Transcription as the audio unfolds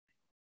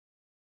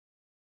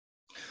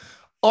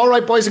All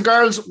right, boys and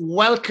girls,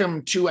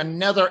 welcome to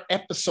another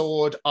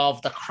episode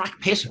of the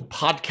Crack Pit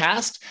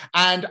podcast.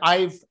 And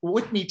I've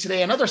with me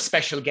today another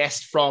special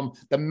guest from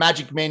the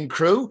Magic Men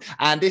crew.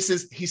 And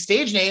his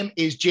stage name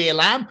is Jay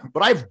Lamb,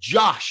 but I've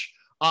Josh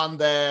on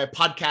the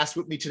podcast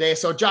with me today.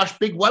 So Josh,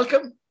 big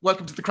welcome.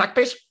 Welcome to the Crack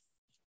Pit.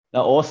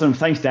 Awesome.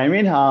 Thanks,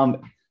 Damien.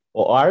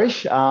 Or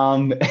Irish.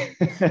 No,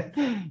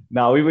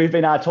 we've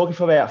been talking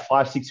for about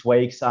 5-6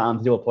 weeks to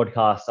do a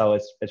podcast. So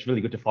it's really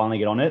good to finally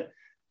get on it.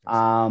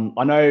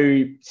 I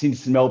know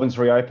since Melbourne's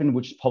reopened,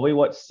 which is probably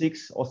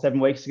 6 or 7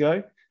 weeks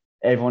ago,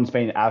 everyone's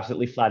been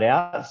absolutely flat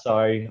out.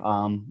 So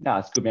no,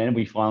 it's good, man.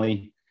 We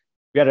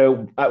had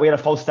a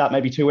false start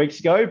maybe 2 weeks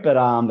ago, but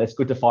it's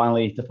good to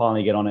finally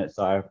get on it.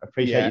 So I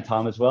appreciate your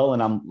time as well.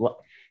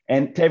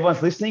 And to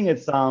everyone's listening,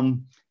 it's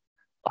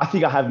I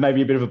think I have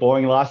maybe a bit of a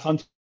boring life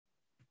sometimes,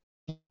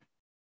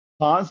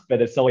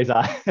 but it's always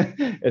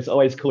it's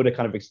always cool to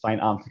kind of explain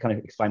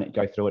it,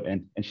 go through it,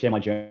 and share my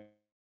journey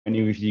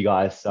with you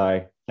guys.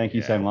 So thank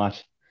you so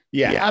much.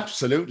 Yeah,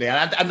 absolutely.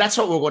 And that's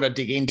what we're going to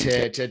dig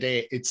into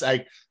today. It's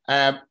like,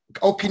 am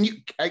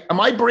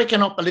I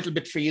breaking up a little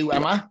bit for you,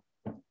 Emma?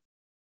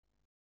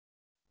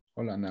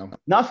 Hold on now.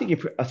 No, I think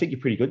you're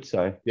pretty good.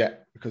 So yeah,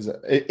 because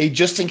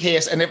just in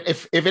case, and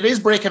if it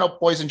is breaking up,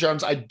 boys and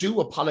germs, I do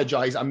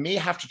apologize. I may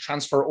have to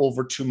transfer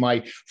over to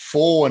my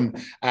phone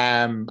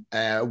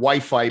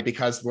Wi-Fi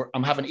because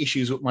I'm having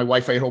issues with my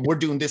Wi-Fi at home. We're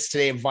doing this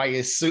today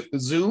via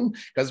Zoom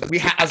because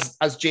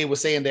as Jay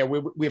was saying there,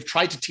 we've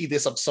tried to tee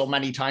this up so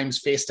many times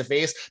face to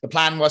face. The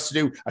plan was to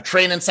do a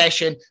training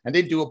session and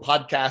then do a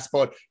podcast,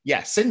 but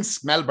yeah,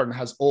 since Melbourne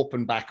has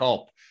opened back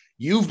up,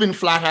 you've been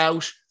flat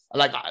out.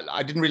 Like,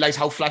 I didn't realize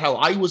how flat out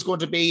I was going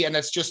to be. And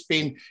it's just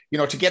been,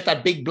 to get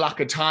that big block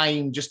of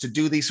time just to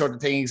do these sort of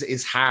things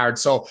is hard.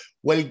 So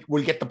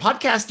we'll get the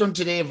podcast done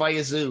today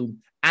via Zoom,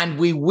 and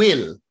we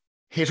will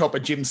hit up a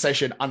gym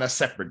session on a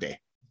separate day.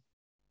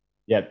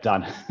 Yep,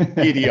 done.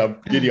 Giddy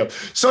up.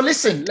 So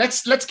listen,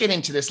 let's get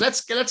into this.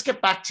 Let's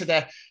get back to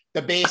the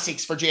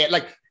basics for Jay.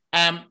 Like,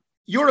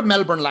 you're a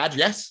Melbourne lad,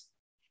 yes?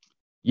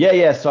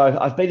 Yeah. So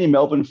I've been in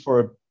Melbourne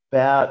for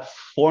about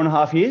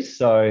 4.5 years.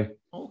 So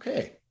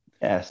okay.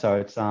 Yeah, so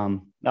it's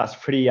that's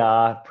pretty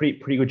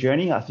good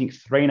journey. I think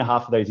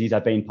 3.5 of those years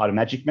I've been part of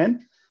Magic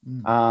Men.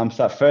 So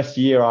that first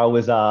year I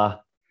was didn't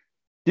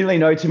really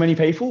know too many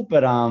people,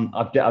 but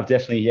I've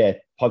definitely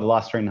probably the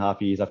last 3.5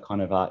 years I've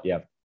kind of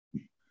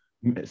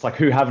it's like,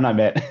 who haven't I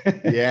met?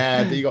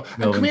 Yeah, there you go.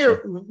 And come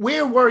here,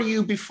 where were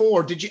you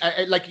before? Did you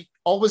like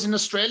always in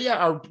Australia,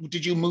 or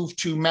did you move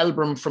to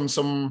Melbourne from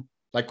some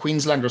like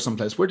Queensland or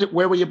someplace?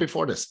 Where were you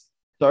before this?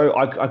 So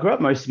I grew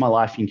up most of my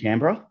life in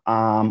Canberra.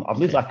 I've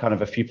lived like kind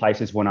of a few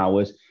places when I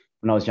was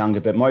younger,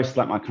 but most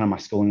like my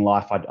schooling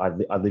life,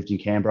 I lived in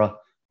Canberra.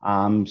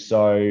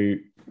 So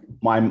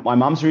my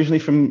mum's originally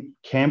from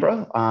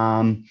Canberra,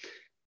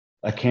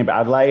 like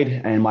Canberra,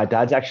 Adelaide, and my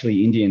dad's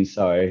actually Indian,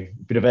 so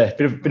bit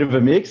of a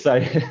mix.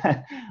 So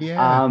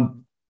yeah.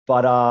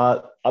 But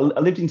I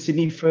lived in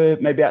Sydney for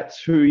maybe about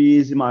 2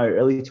 years in my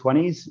early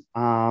 20s.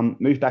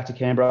 Moved back to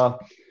Canberra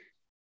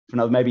for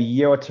another maybe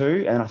year or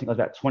two, and I think I was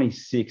about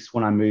 26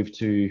 when I moved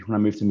to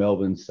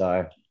Melbourne.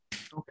 So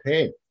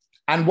okay.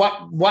 And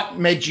what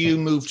made you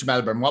move to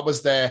Melbourne? What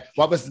was the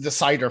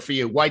decider for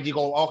you? Why did you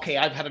go, okay,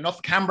 I've had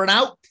enough Canberra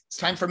now, it's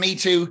time for me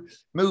to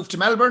move to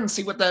Melbourne and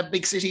see what the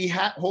big city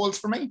holds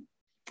for me?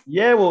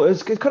 Yeah, well,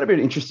 it's kind of an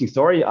interesting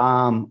story.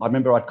 I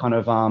remember I kind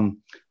of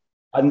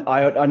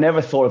I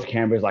never thought of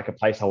Canberra as like a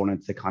place I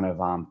wanted to kind of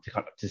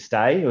to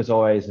stay. It was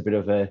always a bit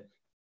of a,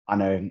 I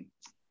know,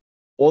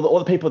 all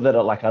the people that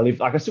are like,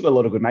 I still got a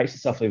lot of good mates and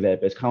stuff live there,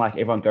 but it's kind of like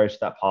everyone goes to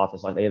that path.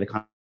 It's like they either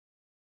kind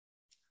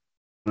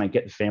of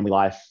get the family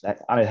life.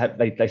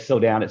 They settle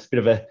down. It's a bit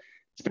of a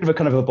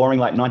kind of a boring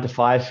like 9 to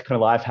 5 kind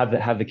of life.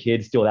 Have the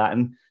kids, do all that.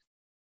 And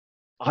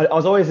I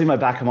was always in my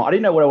back of my, I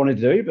didn't know what I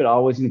wanted to do, but I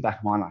was in the back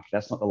of my life.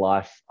 That's not the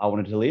life I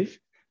wanted to live.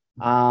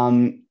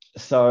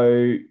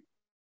 So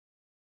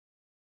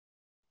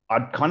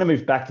I'd kind of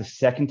moved back the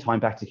second time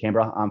back to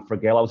Canberra for a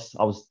girl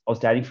I was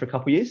dating for a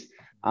couple of years.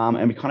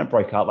 And we kind of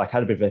broke up, like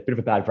had a bit of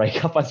a bad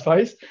breakup, I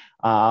suppose. So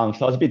I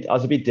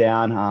was a bit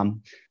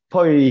down,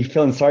 probably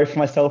feeling sorry for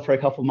myself for a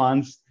couple of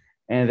months.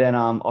 And then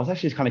I was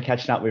actually just kind of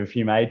catching up with a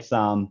few mates,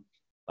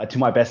 like two of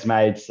my best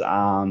mates.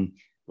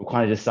 We're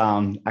kind of just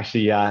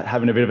actually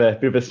having a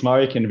bit of a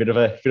smoke and a bit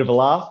of a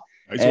laugh.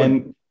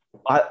 And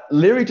I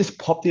literally just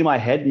popped in my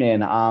head, man.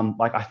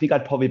 Like I think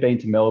I'd probably been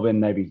to Melbourne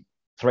maybe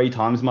 3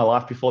 times in my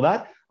life before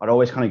that. I'd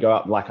always kind of go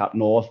up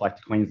north, like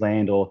to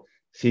Queensland or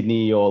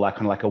Sydney, or like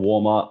kind of like a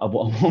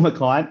warmer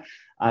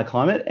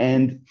climate.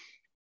 And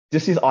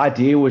just this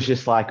idea was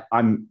just like,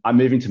 I'm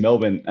moving to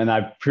Melbourne, and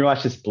I pretty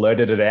much just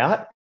blurted it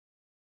out.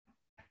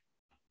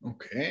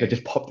 Okay. It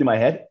just popped in my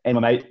head, and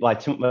my mate,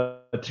 like two of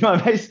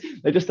my mates,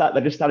 they just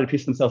started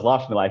pissing themselves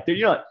laughing. They're like, dude,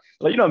 you're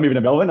not moving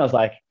to Melbourne. I was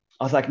like,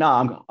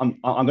 no, I'm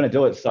going to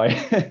do it. So, I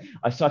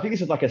think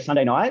this was like a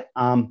Sunday night.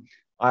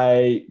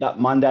 That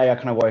Monday I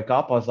kind of woke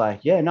up. I was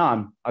like, yeah,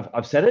 no,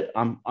 I've said it.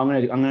 I'm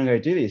gonna go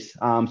do this.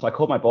 So I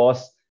called my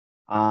boss.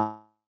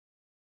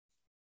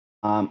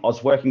 I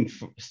was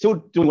still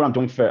doing what I'm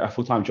doing for a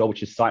full-time job,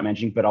 which is site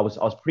managing, but I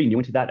was pretty new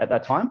into that at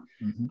that time.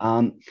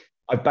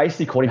 I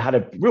basically called him, had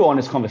a real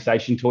honest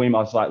conversation to him. I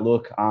was like,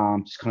 look,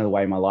 just kind of the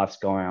way my life's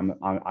going,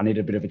 I need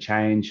a bit of a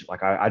change.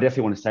 Like, I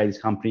definitely want to stay at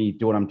this company,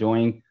 do what I'm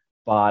doing,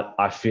 but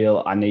I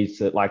feel I need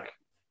to, like,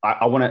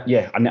 I want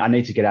to, I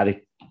need to get out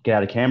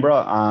of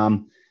Canberra.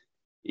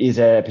 Is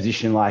a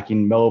position like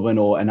in Melbourne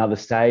or another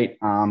state?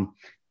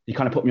 He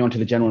kind of put me onto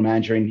the general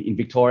manager in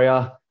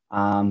Victoria.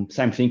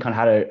 Same thing, kind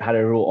of had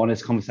a real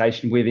honest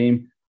conversation with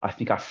him. I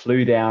think I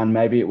flew down,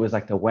 maybe it was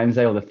like the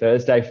Wednesday or the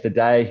Thursday for the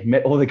day,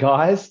 met all the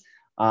guys.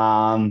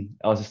 I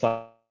was just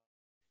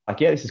like,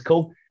 yeah, this is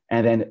cool.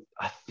 And then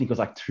I think it was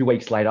like 2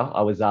 weeks later,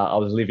 I was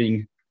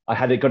living, I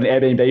had got an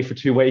Airbnb for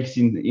 2 weeks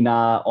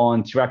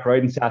on Toorak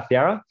Road in South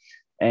Yarra.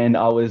 And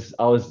I was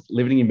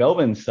living in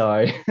Melbourne.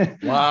 So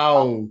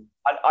wow.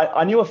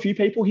 I knew a few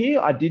people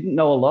here. I didn't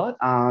know a lot.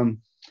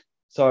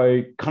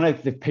 So kind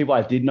of the people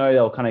I did know,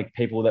 they were kind of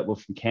people that were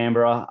from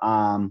Canberra.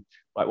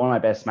 Like one of my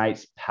best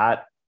mates,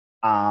 Pat,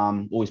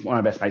 he's one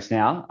of my best mates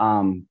now.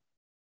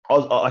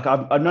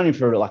 I've known him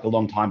for like a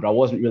long time, but I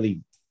wasn't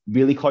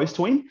really close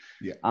to him.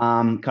 Yeah.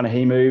 Kind of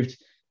he moved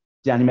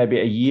down here maybe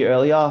a year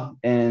earlier,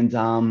 and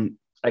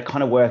it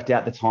kind of worked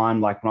out the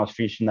time. Like when I was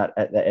finishing that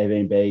at the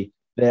Airbnb,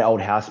 their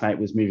old housemate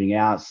was moving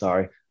out, so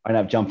I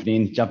ended up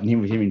jumping in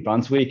with him in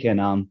Brunswick,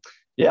 and I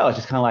was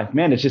just kind of like,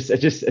 man, it's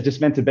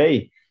just meant to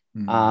be.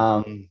 So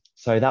I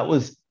think that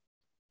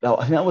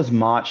was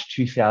March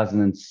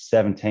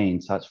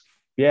 2017. So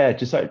it's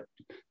just like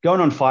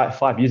going on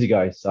five years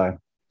ago. So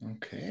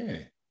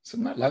okay, so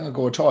not long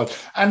ago at all.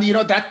 And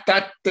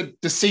the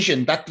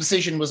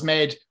decision was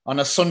made on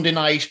a Sunday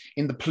night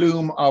in the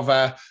plume of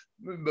a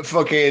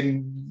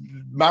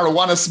fucking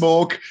marijuana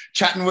smoke,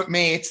 chatting with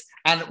mates.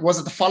 And was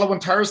it the following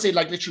Thursday,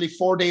 like literally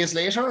 4 days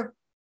later,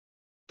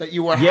 that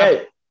you were?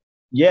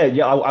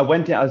 Yeah. I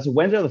went down. It was a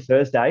Wednesday or the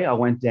Thursday. I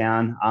went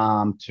down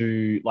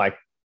to like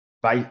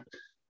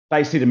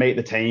basically to meet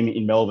the team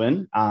in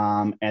Melbourne.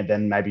 And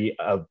then maybe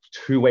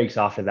 2 weeks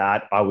after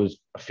that, I was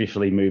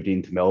officially moved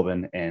into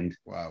Melbourne. And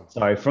wow.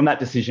 So from that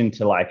decision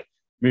to like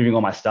moving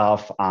all my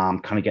stuff,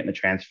 kind of getting the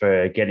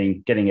transfer,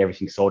 getting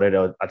everything sorted,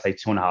 I'd say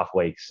 2.5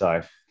 weeks.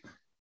 So.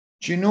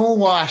 Do you know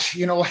what?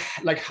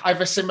 Like I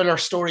have a similar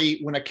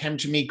story when it came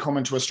to me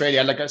coming to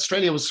Australia. Like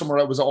Australia was somewhere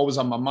that was always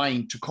on my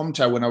mind to come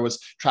to when I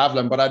was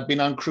traveling, but I'd been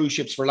on cruise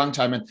ships for a long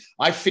time. And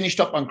I finished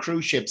up on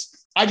cruise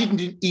ships. I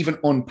didn't even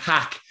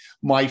unpack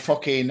my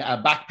fucking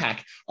backpack.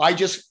 I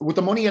just, with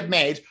the money I'd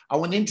made, I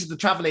went into the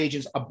travel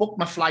agents, I booked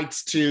my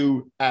flights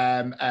to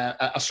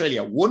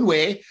Australia one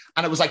way,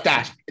 and it was like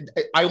that.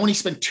 I only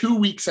spent 2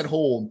 weeks at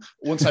home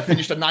once I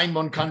finished a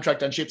 9-month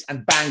contract on ships,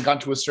 and bang, gone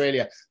to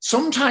Australia.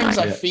 Sometimes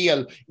I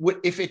feel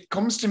if it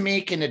comes to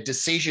making a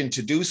decision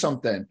to do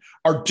something,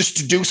 or just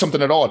to do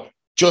something at all,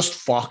 just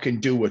fucking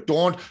do it.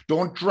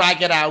 Don't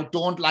drag it out.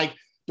 Don't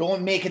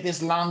make it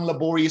this long,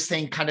 laborious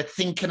thing, kind of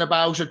thinking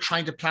about it,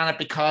 trying to plan it,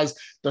 because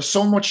there's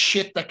so much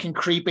shit that can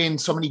creep in,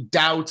 so many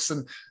doubts.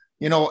 And,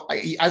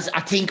 as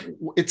I think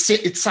it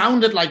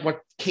sounded like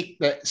what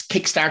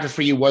kick-started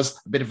for you was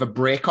a bit of a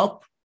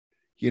breakup,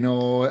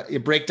 a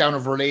breakdown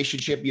of a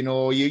relationship.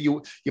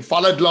 You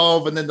followed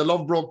love, and then the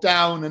love broke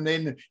down, and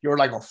then you're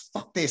like, oh,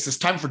 fuck this. It's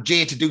time for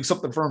Jay to do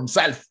something for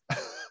himself.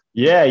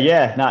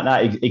 Yeah. No,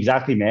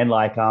 exactly, man.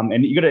 Like,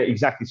 and you got to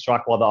exactly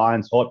strike while the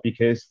iron's hot,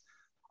 because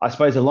I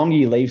suppose the longer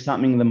you leave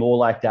something, the more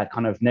like that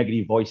kind of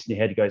negative voice in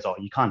your head goes, oh,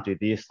 you can't do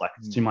this. Like,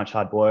 it's too much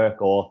hard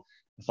work. Or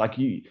it's like,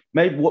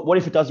 what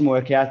if it doesn't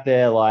work out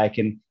there? Like,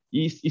 and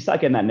you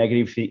start getting that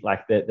negative thing,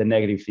 like the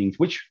negative things,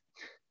 which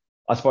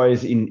I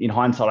suppose in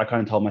hindsight, I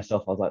kind of told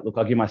myself, I was like, look,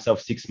 I'll give myself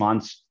 6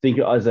 months, think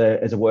it as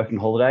a working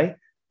holiday.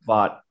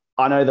 But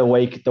I know the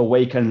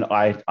weekend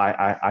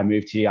I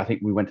moved here, I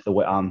think we went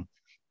to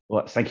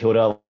the St.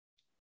 Kilda.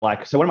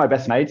 Like, so one of my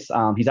best mates,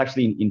 he's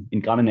actually in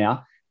Gunner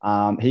now.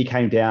 He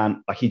came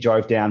down, like he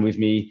drove down with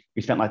me.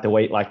 We spent the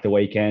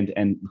weekend,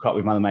 and we caught up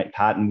with my other mate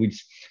Pat, and we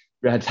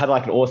had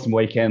like an awesome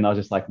weekend. I was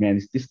just like, man,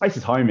 this place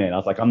is home, man. I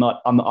was like, I'm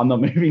not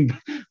moving,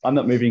 I'm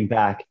not moving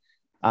back.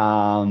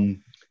 So,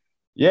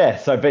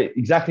 but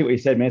exactly what you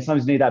said, man.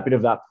 Sometimes you need that bit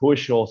of that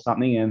push or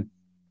something, and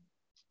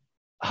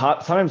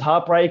sometimes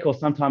heartbreak, or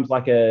sometimes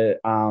like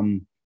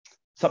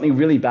something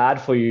really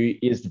bad for you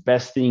is the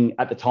best thing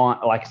at the time.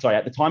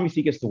 At the time you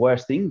think it's the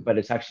worst thing, but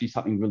it's actually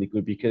something really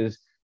good, because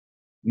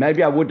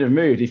maybe I wouldn't have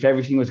moved if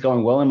everything was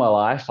going well in my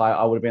life.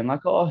 I would have been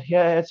like, oh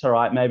yeah, it's all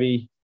right.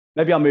 Maybe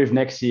I'll move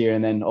next year.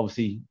 And then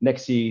obviously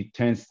next year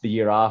turns to the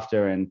year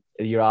after, and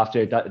the year after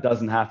it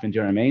doesn't happen. Do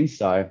you know what I mean?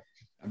 So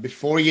And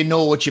before you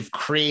know it, you've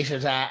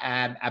created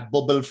a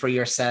bubble for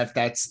yourself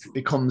that's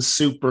becomes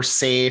super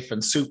safe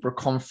and super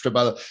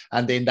comfortable.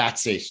 And then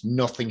that's it.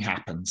 Nothing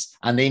happens.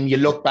 And then you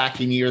look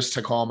back in years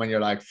to come and you're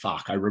like,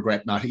 fuck, I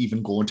regret not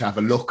even going to have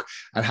a look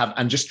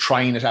and just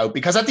trying it out.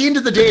 Because at the end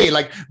of the day,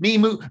 like me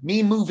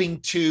moving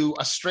to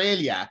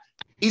Australia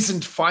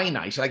isn't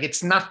finite. Like,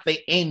 it's not the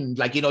end.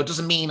 Like, it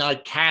doesn't mean I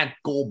can't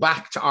go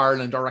back to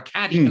Ireland, or I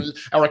can't even,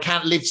 or I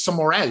can't live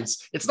somewhere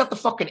else. It's not the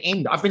fucking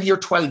end. I've been here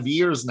 12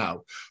 years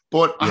now.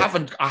 but I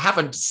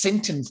haven't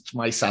sentenced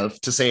myself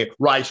to say,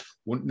 right,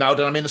 now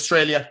that I'm in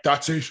Australia,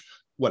 that's it.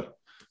 Well,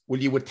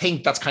 you would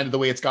think that's kind of the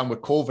way it's gone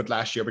with COVID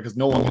last year because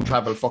no one can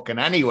travel fucking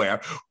anywhere.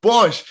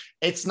 But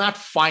it's not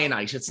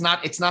finite. It's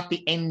not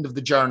the end of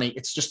the journey.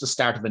 It's just the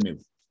start of a new.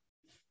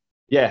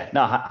 Yeah,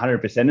 no,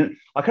 100%. And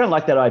I kind of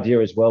like that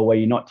idea as well, where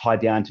you're not tied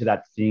down to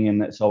that thing,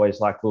 and it's always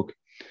like, look,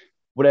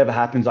 whatever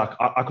happens,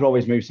 I could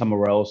always move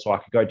somewhere else, or I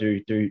could go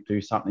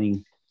do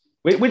something,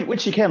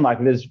 which you can. Like,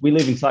 we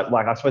live in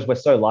like I suppose we're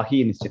so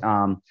lucky in this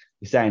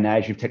day and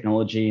age with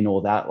technology and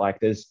all that. Like,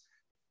 there's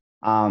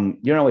you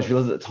don't always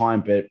realize at the time,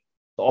 but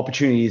the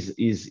opportunity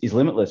is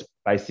limitless.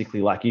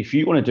 Basically, like if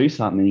you want to do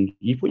something,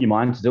 you put your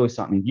mind to do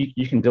something,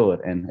 you can do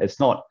it, and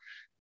it's not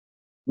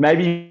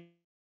maybe.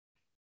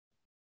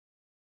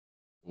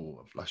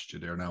 Oh, I've lost you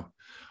there now.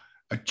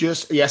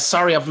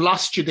 Sorry, I've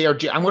lost you there.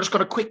 I'm just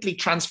going to quickly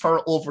transfer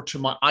over to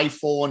my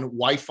iPhone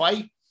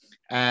Wi-Fi.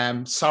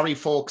 Sorry,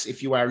 folks,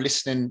 if you are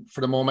listening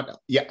for the moment.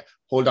 Yeah,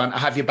 hold on, I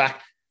have you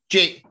back.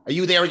 Jay, are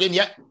you there again?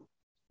 Yeah.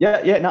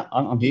 Yeah, no,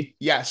 I'm here.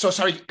 Yeah, so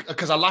sorry,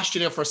 because I lost you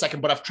there for a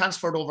second, but I've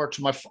transferred over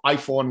to my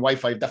iPhone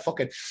Wi-Fi.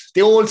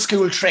 The old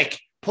school trick.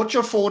 Put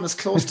your phone as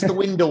close to the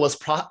window as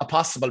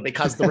possible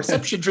because the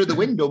reception through the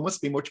window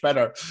must be much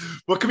better.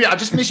 But come here, I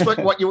just missed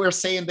what you were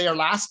saying there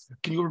last.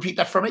 Can you repeat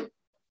that for me?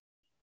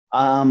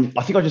 I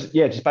think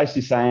just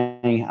basically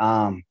saying,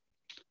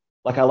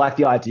 like I like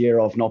the idea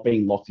of not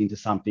being locked into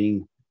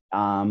something.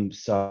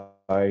 So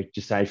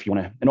just say if you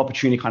want an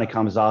opportunity kind of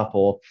comes up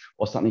or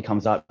something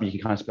comes up, you can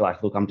kind of just be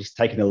like, look, I'm just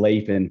taking a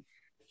leap, and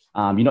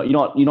you're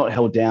not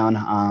held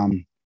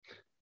down.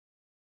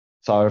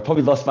 So I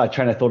probably lost my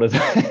train of thought as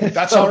well.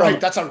 That's all right.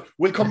 That's all right.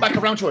 We'll come back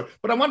around to it.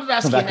 But I wanted to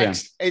ask you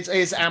next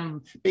is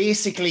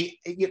basically,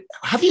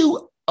 have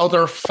you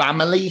other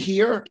family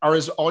here, or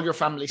is all your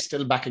family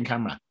still back in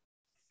Canberra?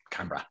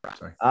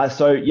 Sorry.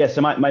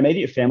 So my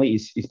immediate family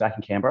is back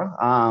in Canberra.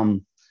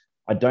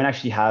 I don't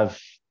actually have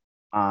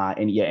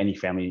any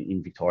family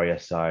in Victoria.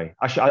 So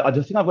actually, I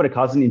do think I've got a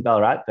cousin in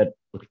Ballarat. But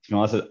look, to be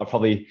honest, I'm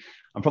probably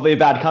a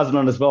bad cousin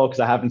on as well because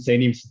I haven't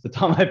seen him since the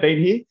time I've been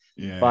here.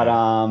 Yeah.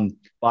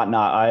 But no,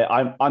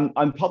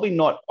 I'm probably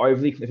not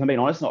overly, if I'm being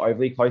honest, not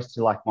overly close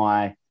to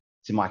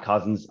my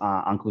cousins,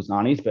 uncles, and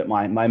aunties. But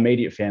my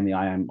immediate family,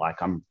 I'm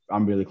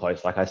really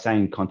close. Like I stay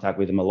in contact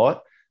with them a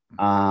lot.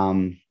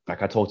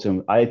 Like I talk to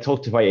them. I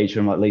talk to each of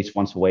them at least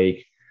once a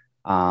week,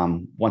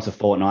 once a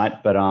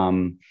fortnight. But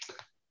none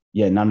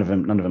of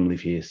them live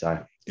here.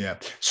 So yeah.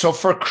 So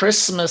for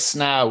Christmas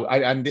now,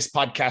 and this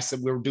podcast that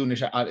we're doing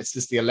it's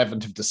just the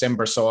 11th of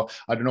December. So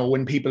I don't know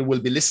when people will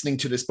be listening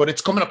to this, but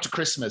it's coming up to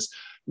Christmas.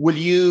 Will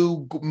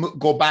you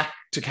go back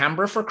to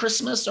Canberra for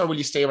Christmas, or will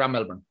you stay around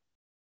Melbourne?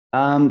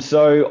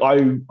 So I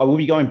will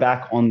be going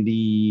back on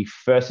the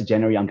 1st of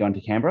January. I'm going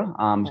to Canberra.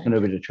 I'm just going to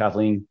do a bit of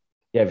traveling.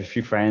 Yeah, with a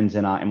few friends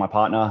and my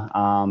partner.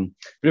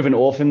 Bit of an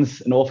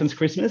orphans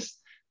Christmas.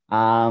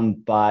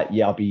 But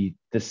yeah, I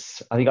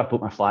think I've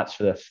booked my flights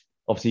for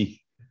obviously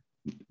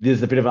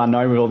there's a bit of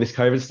unknown with all this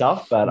COVID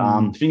stuff, but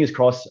fingers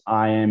crossed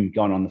I am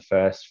going on the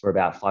 1st for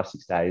about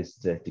 5-6 days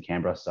to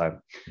Canberra. So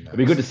nice. It'll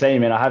be good to see you,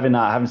 man. I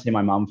haven't seen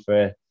my mum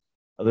for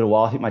a little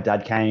while. I think my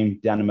dad came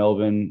down to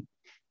Melbourne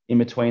in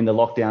between the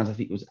lockdowns. I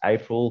think it was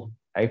April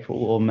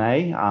or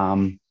May.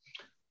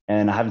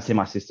 And I haven't seen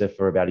my sister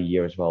for about a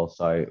year as well.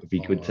 So it'd be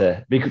good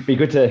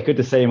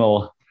to see them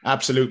all.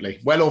 Absolutely.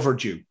 Well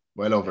overdue.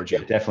 Yeah,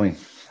 definitely.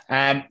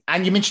 And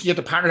you mentioned you had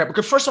a partner.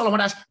 Because first of all, I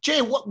want to ask, Jay,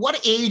 what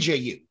age are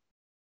you?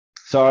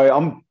 So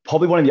I'm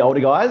probably one of the older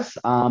guys.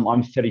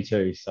 I'm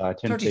 32. So I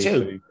turned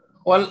 32.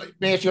 Well,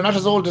 mate, you're not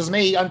as old as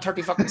me. I'm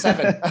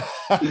 37.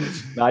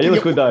 No, you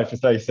look good though for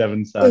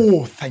 37. So.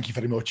 Oh, thank you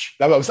very much.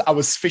 I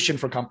was fishing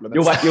for compliments.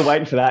 You're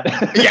waiting for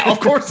that. Yeah,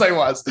 of course I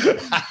was.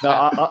 No,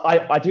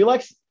 I do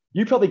like.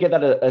 You probably get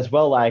that as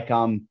well. Like,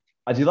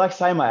 I do like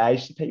saying my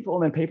age to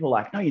people, and then people are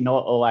like, no, you're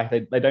not, or like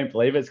they don't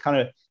believe it. It's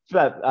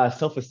about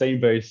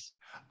self-esteem boost.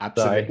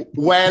 Absolutely. So.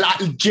 Well,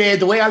 Jay,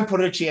 the way I'll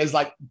put it to you is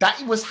like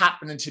that was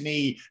happening to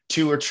me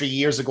 2 or 3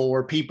 years ago,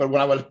 where people, when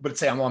I would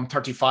say I'm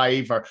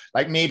 35 or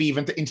like maybe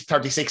even into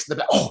 36, they're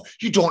like, oh,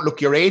 you don't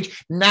look your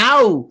age.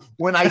 Now,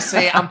 when I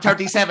say I'm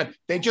 37,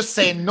 they just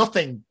say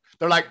nothing.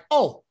 They're like,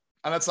 oh,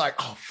 and it's like,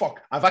 oh,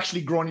 fuck, I've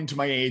actually grown into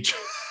my age.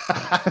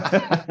 Look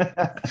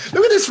at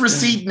this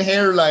receding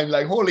hairline,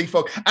 like holy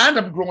fuck. And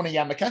I'm growing a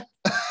yarmulke.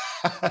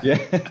 Yeah.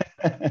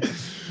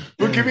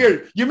 But come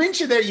here, you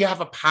mentioned that you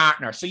have a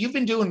partner. So you've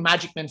been doing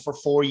Magic Men for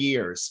 4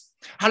 years.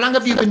 How long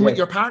have you been with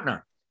your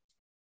partner?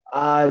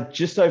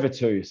 Just over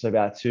 2. So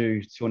about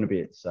two and a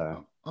bit.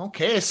 So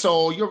okay.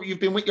 So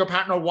you've been with your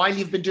partner while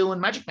you've been doing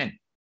Magic Men.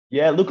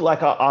 Yeah, look,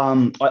 like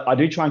I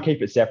do try and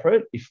keep it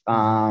separate.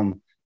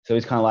 So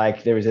it's kind of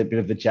like there is a bit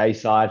of the Jay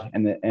side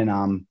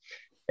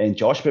and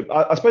Josh, but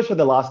I suppose for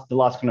the last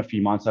kind of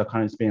few months, I've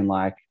kind of just been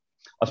like,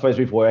 I suppose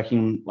with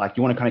working, like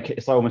you want to kind of,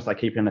 it's almost like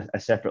keeping a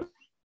separate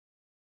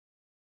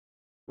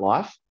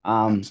life.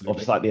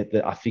 Obviously, like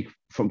I think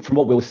from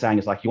what Will was saying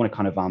is like you want to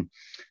kind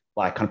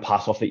of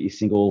pass off that you're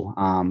single.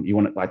 You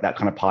want like that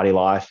kind of party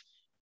life,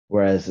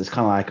 whereas it's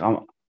kind of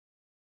like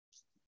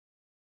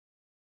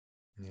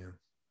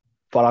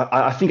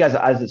I think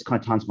as it's kind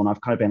of times when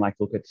I've kind of been like,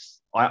 look,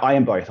 I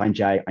am both. I'm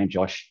Jay, I'm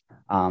Josh,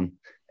 and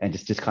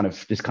just kind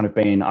of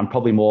being. I'm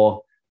probably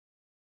more.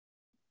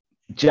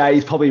 Jay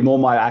is probably more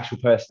my actual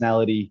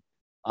personality,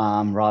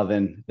 rather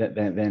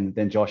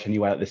than Josh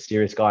anyway, like the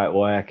serious guy at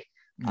work.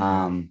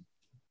 No,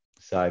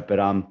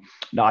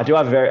 I do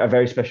have a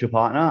very special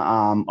partner.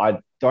 I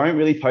don't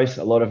really post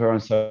a lot of her on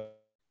social.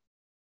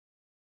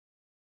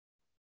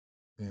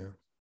 Yeah.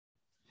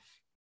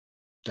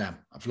 Damn,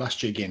 I've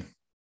lost you again.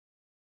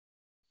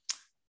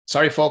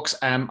 Sorry, folks.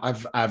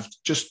 I've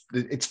just,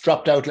 it's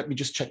dropped out. Let me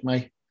just check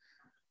my.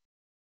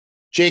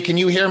 Jay, can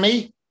you hear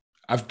me?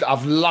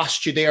 I've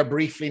lost you there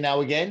briefly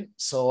now again.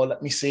 So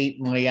let me see.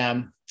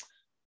 My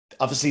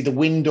obviously the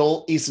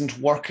window isn't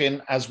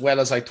working as well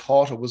as I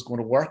thought it was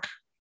going to work.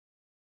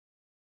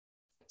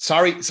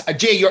 Sorry,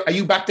 Jay, are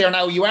you back there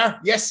now? You are?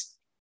 Yes.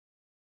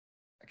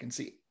 I can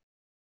see.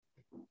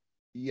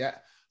 Yeah.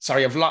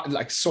 Sorry,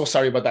 so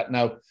sorry about that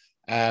now.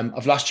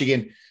 I've lost you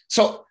again.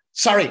 So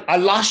sorry, I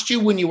lost you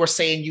when you were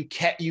saying you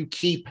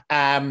keep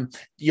your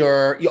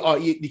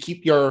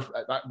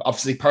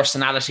obviously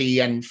personality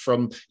and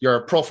from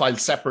your profile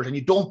separate, and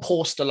you don't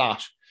post a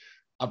lot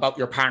about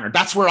your partner.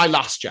 That's where I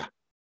lost you.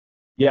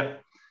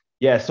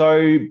 Yeah.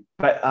 So,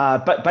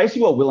 but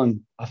basically, what Will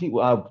and I think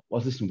I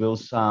was listening to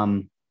Will's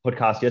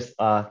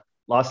podcast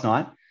last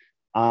night.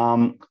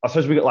 I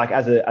suppose we got like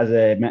as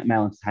a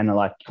male entertainer,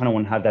 like you kind of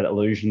want to have that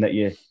illusion that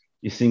you're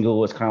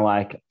single. It's kind of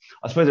like,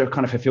 I suppose it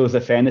kind of fulfills the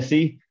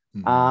fantasy.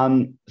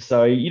 Mm-hmm.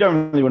 So you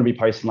don't really want to be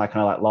posting like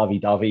kind of like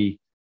lovey-dovey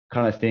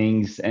kind of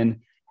things, and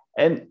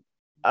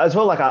as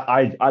well, like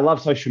I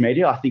love social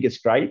media. I think it's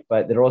great,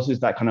 but there also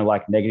is that kind of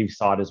like negative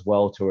side as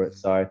well to it.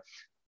 So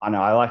I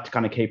know I like to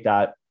kind of keep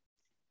that.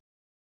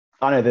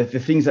 I know the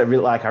things that I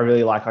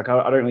really like I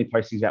don't really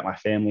post things about my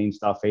family and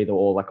stuff either,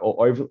 or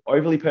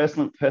overly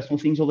personal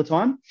things all the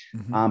time.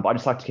 Mm-hmm. But I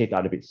just like to keep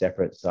that a bit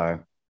separate. So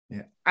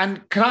yeah.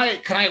 And can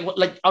I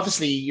like,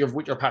 obviously you're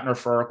with your partner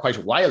for quite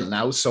a while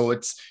now, so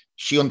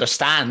she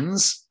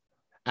understands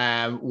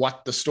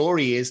what the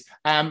story is.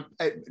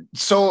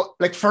 So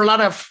like for a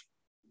lot of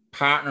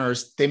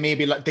partners, they may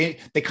be like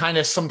they kind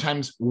of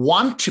sometimes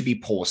want to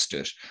be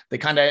posted. They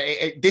kind of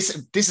this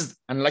is,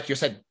 and like you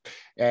said,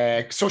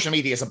 social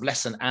media is a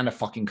blessing and a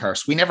fucking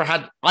curse.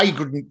 I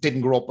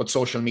didn't grow up with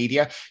social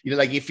media. You know,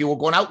 like if you were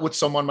going out with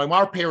someone, when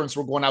our parents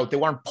were going out, they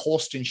weren't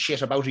posting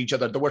shit about each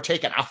other. They were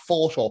taking a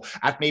photo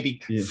at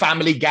maybe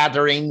family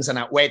gatherings and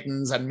at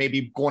weddings and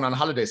maybe going on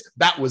holidays.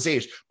 That was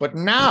it. But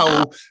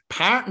now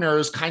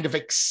partners kind of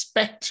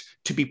expect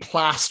to be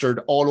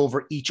plastered all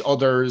over each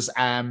other's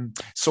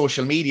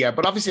social media.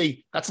 But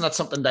obviously that's not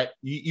something that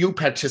you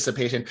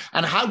participate in.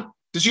 And how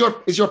is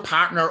your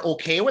partner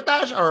okay with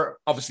that? Or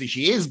obviously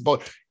she is,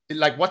 but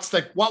like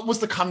what was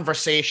the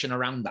conversation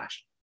around that?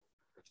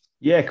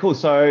 Yeah, cool.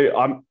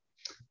 So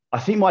I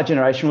think my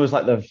generation was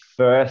like the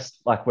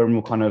first, like when we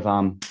were kind of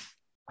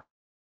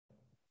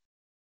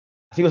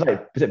I think it was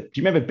like, do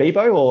you remember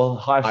Bebo or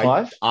High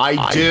Five?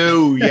 I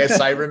do.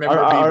 Yes, I remember.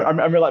 I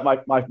remember like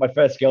my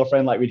first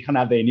girlfriend, like we'd kind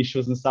of have the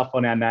initials and stuff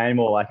on our name,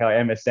 or like our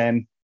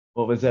MSN.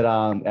 What was it?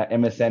 Our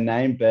MSN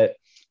name. But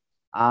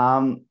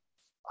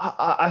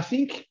I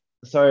think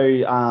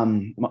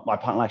so. My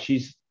partner, like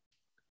she's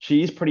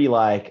pretty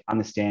like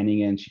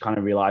understanding, and she kind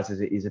of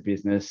realizes it is a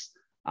business.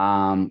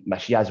 But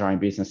she has her own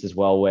business as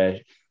well,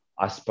 where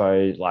I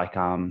suppose like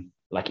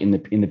in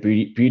the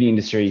beauty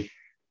industry.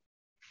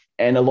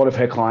 And a lot of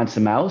her clients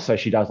are male, so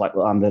she does like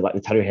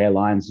the tattoo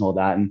hairlines and all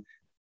that. And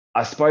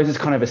I suppose it's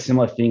kind of a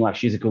similar thing. Like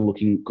she's a good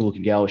looking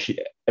girl. She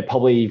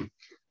probably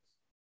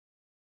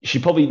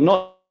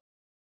not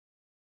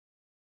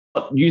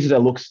uses her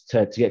looks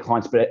to get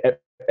clients, but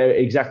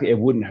it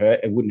wouldn't hurt.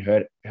 It wouldn't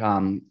hurt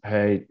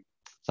her.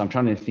 So I'm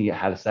trying to think of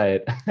how to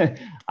say it.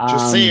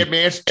 Just say it,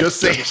 mate.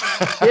 Just say it.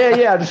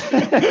 yeah.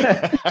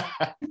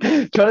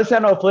 Trying to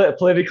sound all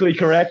politically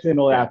correct and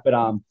all that,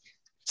 but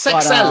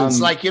sex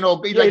sells, like, you know,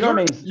 like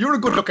you're a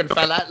good looking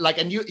fella, like,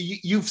 and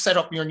you've set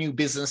up your new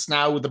business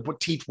now, the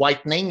teeth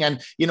whitening,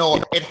 and you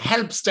know it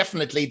helps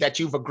definitely that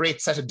you've a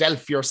great set of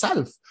Delph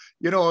yourself,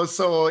 you know,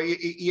 so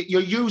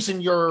you're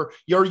using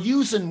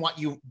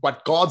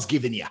what God's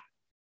given you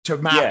to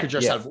market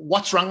yourself.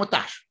 What's wrong with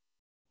that?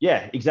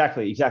 Yeah,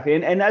 exactly,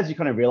 and as you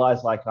kind of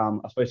realize, like I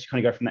suppose you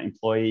kind of go from that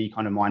employee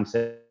kind of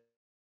mindset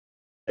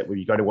where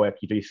you go to work,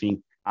 you do your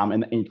thing,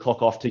 and you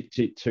clock off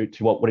to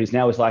what is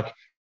now is like,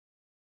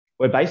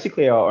 we're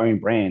basically our own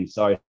brand.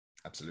 So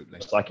absolutely,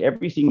 it's like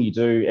everything you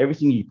do,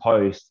 everything you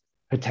post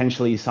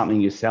potentially is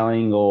something you're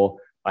selling, or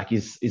like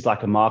is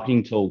like a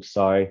marketing tool.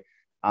 So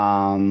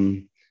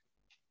same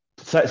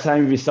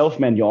with yourself,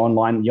 man. Your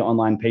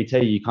online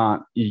PT,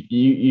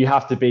 you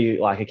have to be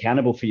like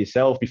accountable for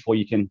yourself before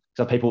you can.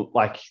 So people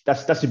like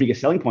that's the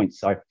biggest selling point.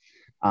 So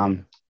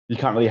you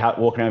can't really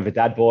walk around with a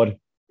dad board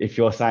if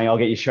you're saying I'll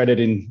get you shredded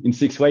in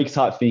 6 weeks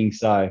type thing.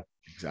 So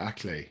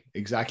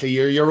Exactly.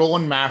 Your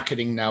own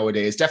marketing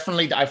nowadays.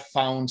 Definitely, I've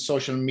found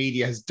social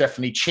media has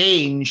definitely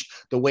changed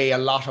the way a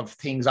lot of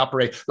things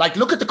operate. Like,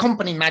 look at the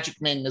company Magic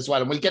Min as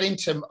well. And we'll get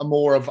into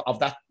more of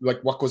that, like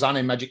what goes on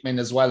in Magic Min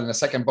as well in a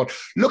second. But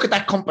look at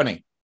that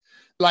company.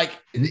 Like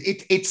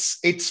it's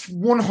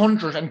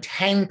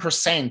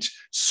 110%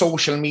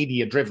 social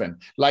media driven.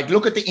 Like,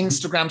 look at the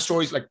Instagram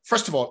stories. Like,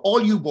 first of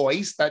all you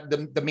boys, that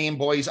the main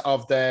boys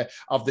of the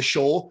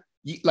show,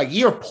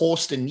 you're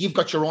posting, you've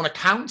got your own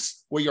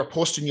accounts where you're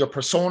posting your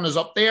personas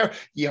up there.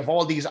 You have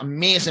all these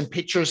amazing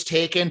pictures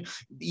taken.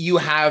 You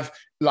have,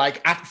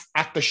 like,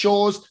 at the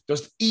shows,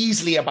 there's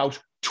easily about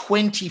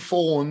 20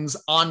 phones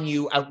on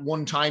you at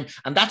one time.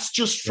 And that's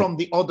just from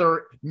the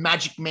other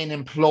Magic Men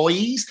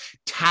employees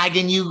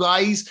tagging you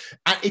guys.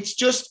 And it's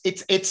just,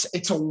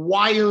 it's a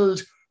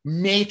wild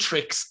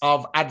matrix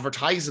of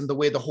advertising, the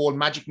way the whole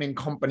Magic Men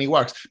company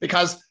works.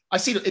 Because I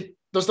see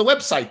there's the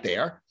website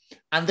there,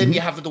 and then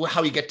you have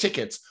how you get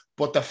tickets.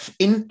 But the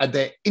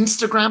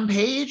Instagram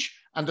page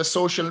and the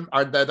social,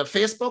 or the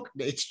Facebook,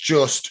 it's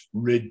just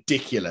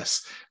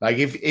ridiculous. Like,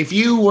 if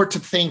you were to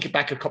think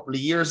back a couple of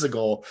years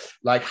ago,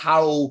 like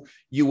how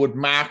you would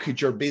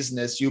market your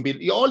business, you'd be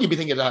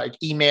thinking like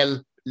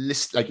email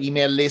lists,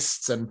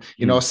 and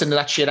sending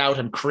that shit out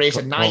and create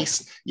a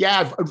nice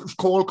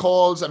cold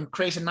calls and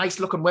create a nice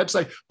looking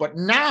website. But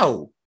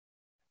now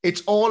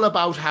it's all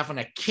about having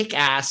a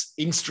kick-ass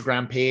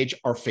Instagram page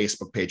or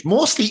Facebook page.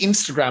 Mostly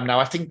Instagram now.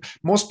 I think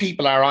most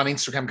people are on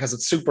Instagram because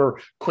it's super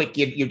quick.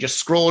 You just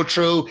scroll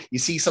through, you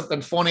see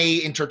something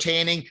funny,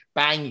 entertaining,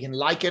 bang, you can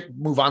like it,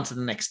 move on to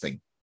the next thing.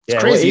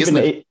 It's crazy, isn't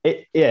it?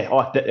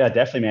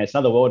 Definitely, man. It's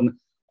another world. And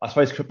I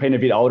suppose being a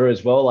bit older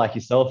as well, like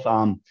yourself,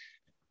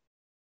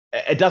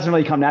 it doesn't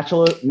really come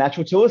natural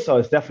to us. So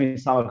it's definitely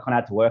something I've kind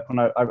of had to work on.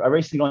 I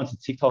recently got into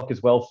TikTok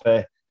as well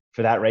for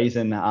that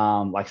reason,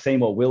 like seeing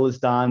what Will has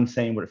done,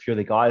 seeing what a few of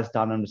the guys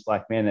done. I'm just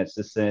like, man, and it's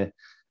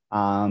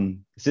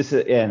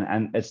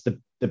the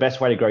best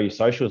way to grow your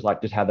socials,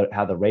 like just how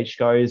the reach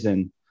goes.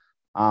 And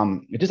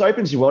it just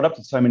opens your world up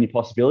to so many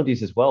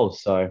possibilities as well.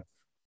 So.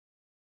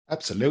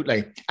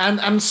 Absolutely.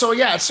 And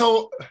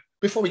so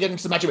before we get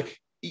into the magic,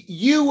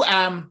 you're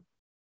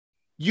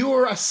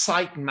a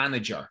site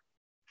manager.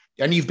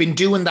 And you've been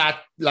doing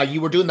that, like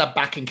you were doing that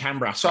back in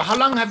Canberra. So how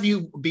long have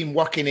you been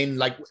working in,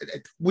 like,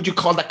 would you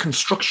call that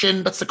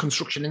construction? That's the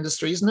construction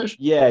industry, isn't it?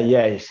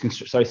 Yeah.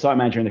 So site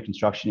manager in the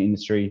construction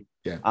industry.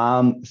 Yeah.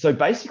 So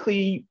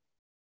basically,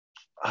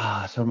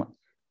 I'd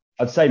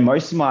say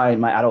most of my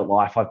adult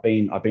life, I've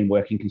been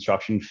working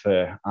construction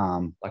for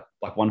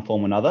like one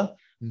form or another.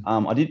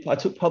 I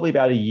took probably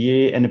about a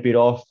year and a bit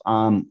off.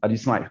 I did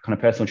some like kind of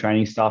personal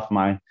training stuff in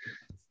my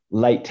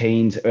late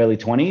teens, early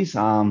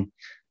 20s.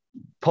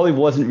 Probably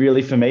wasn't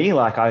really for me.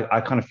 Like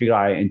I kind of figured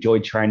I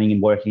enjoyed training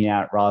and working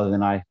out rather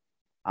than I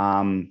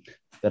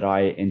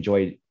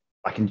enjoyed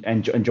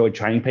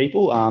training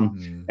people.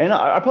 And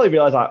I probably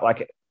realized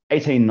like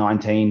 18,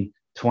 19,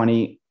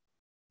 20,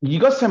 you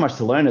got so much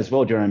to learn as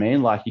well. Do you know what I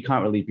mean? Like you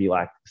can't really be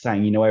like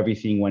saying, you know,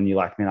 everything when you're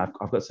like, man,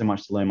 I've got so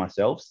much to learn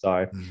myself.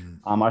 So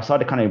I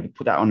decided to kind of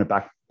put that on the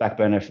back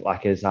burner,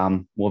 like as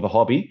more of a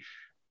hobby.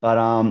 But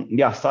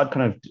I started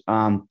kind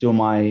of doing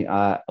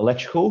my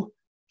electrical.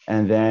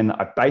 And then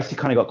I basically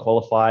kind of got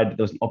qualified.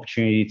 There was an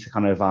opportunity to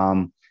kind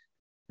of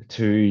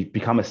to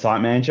become a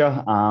site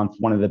manager for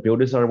one of the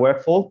builders that I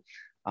work for.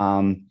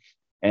 And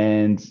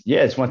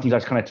it's one of the things I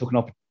just kind of took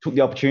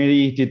the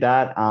opportunity, did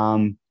that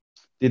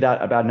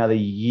about another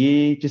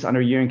year, just under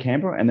a year in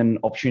Canberra, and then an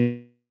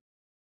opportunity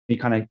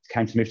kind of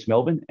came to move to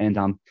Melbourne, and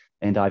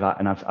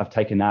I've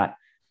taken that.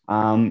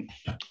 I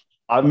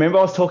remember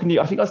I think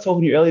I was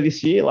talking to you earlier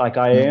this year. Like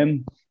I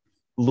am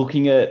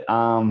looking at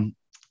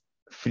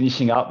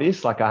finishing up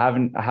this. Like I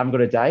haven't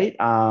got a date.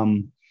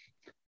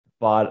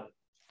 But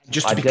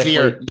just to be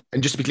clear,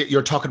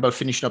 you're talking about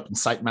finishing up in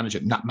site manager,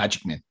 not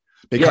Magic Men.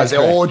 Because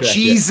correct,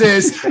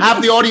 Jesus,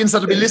 have the audience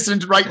that'll be listening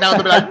to right now,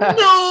 they'll be like, no.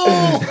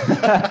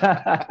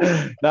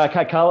 No,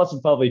 Carlos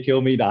would probably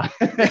kill me now.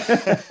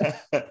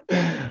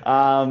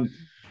 I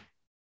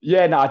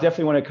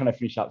definitely want to kind of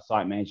finish up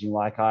site managing.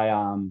 Like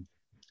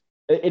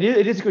it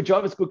is a good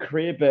job, it's a good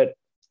career, but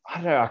I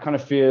don't know, I kind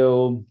of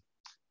feel,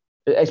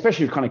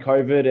 especially with kind of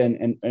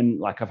COVID and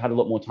like I've had a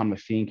lot more time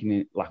to think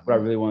and like what I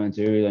really want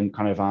to do and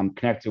kind of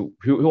connect to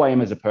who I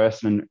am as a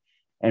person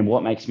and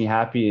what makes me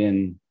happy.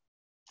 And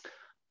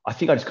I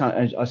think I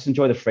just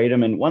enjoy the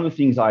freedom. And one of the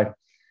things I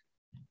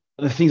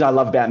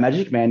love about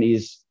Magic Man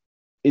is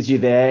you're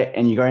there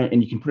and you go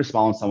and you can put a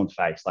smile on someone's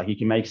face. Like you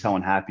can make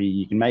someone happy.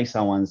 You can make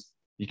someone's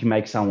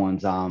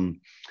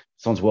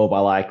world by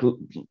like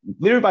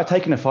literally by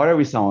taking a photo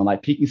with someone,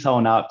 like picking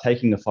someone up,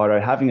 taking the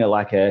photo, having a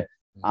 1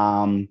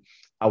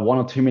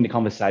 or 2 minute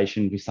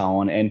conversation with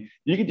someone, and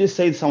you can just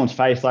see someone's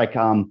face. Like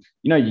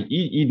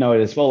you know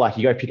it as well. Like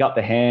you go pick up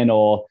the hand,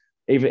 or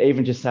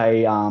even just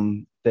say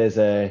there's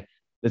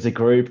a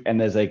group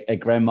and there's a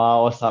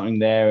grandma or something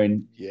there,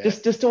 and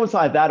just doing something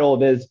like that. Or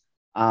there's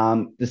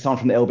someone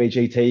from the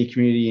LBGT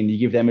community and you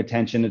give them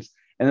attention. And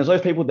there's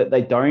those people that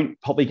they don't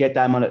probably get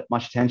that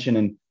much attention.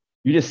 And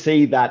you just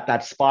see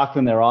that sparkle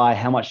in their eye,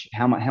 how much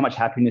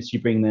happiness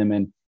you bring them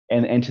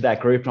and to that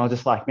group. And I was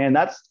just like, man,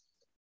 that's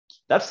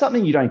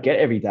something you don't get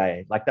every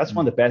day. Like that's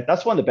one of the best.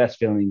 That's one of the best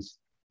feelings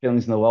in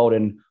the world.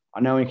 And I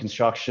know in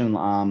construction,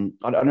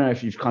 I don't know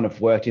if you've kind of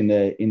worked in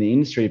the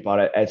industry,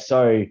 but it's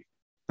so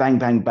bang,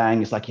 bang,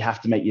 bang. It's like you have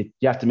to meet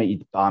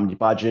your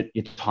budget,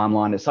 your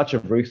timeline. It's such a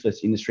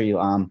ruthless industry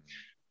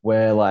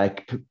where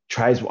like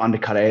trades will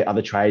undercut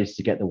other trades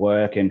to get the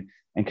work. And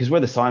because we're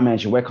the site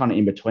manager, we're kind of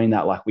in between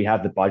that. Like we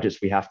have the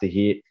budgets we have to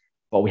hit,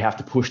 but we have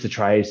to push the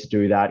trades to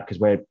do that because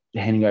we're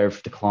handing over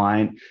to the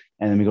client.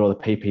 And then we got all the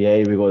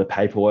PPE, we got all the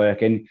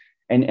paperwork, and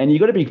you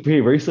got to be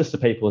pretty ruthless to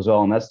people as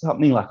well. And that's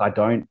something like I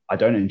don't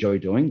enjoy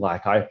doing.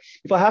 Like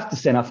if I have to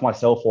stand up for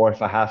myself, or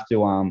if I have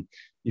to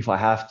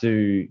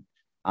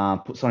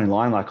put something in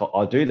line, like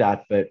I'll do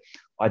that. But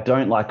I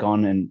don't like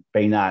on and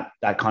being that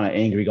kind of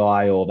angry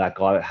guy, or that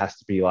guy that has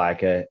to be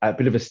like a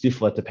bit of a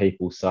stiffler to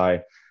people. So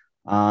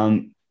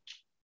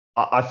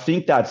I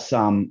think that's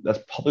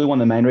probably one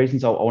of the main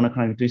reasons I want to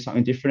kind of do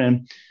something different.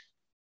 And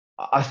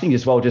I think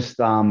as well, just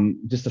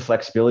the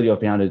flexibility of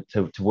being able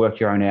to work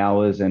your own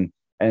hours and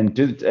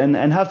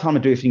have time to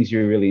do things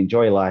you really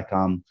enjoy. Like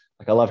I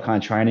love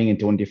kind of training and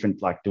doing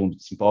different, like doing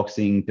some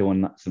boxing,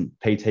 doing some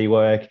PT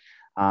work,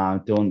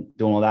 doing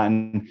all that.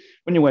 And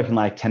when you're working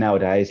like 10-hour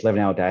days,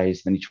 11-hour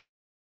days, then you're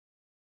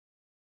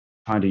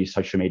trying to do your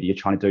social media, you're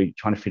trying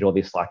to fit all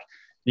this. Like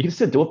you can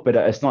still do it, but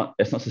it's not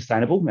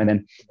sustainable. And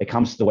then it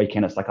comes to the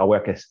weekend. It's like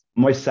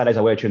most Saturdays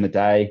I work during the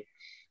day.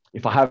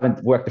 If I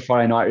haven't worked the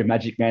Friday night with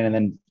Magic Man, and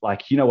then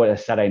like, you know what a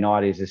Saturday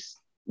night is,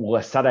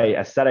 a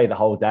Saturday the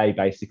whole day,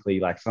 basically.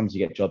 Like sometimes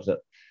you get jobs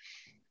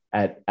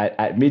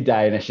at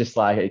midday, and it's just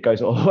like, it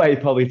goes all the way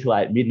probably to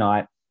like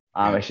midnight.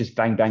 It's just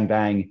bang, bang,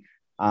 bang.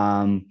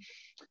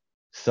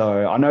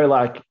 So I know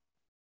like,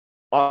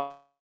 I've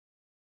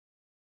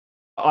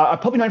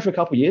probably known for a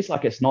couple of years,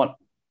 like it's not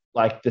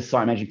like the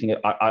site managing thing.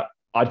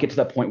 I'd get to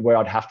that point where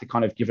I'd have to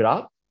kind of give it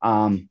up.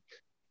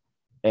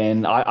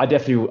 And I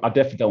definitely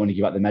don't want to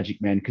give up the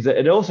Magic Man, because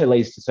it also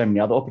leads to so many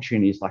other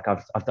opportunities. Like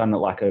I've done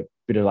like a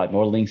bit of like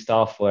modeling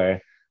stuff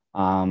where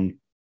I've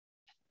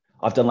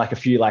done like a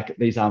few like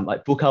these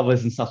like book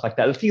covers and stuff like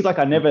that. It's things like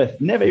I never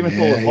even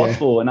thought was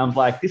possible. And I'm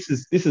like, this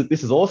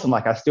is awesome.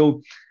 Like I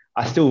still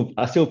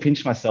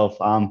pinch myself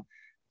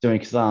doing,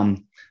 because a lot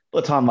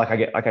of time like I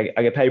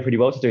get paid pretty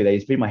well to do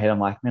these. But in my head, I'm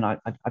like, man, I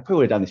probably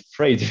would have done this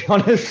for free, to be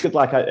honest. Because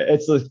like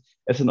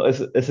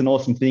it's an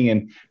awesome thing.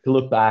 And to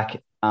look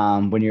back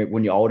when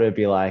you're older,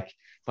 be like,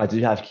 if I do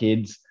have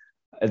kids,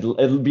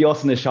 it'll be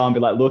awesome to show and be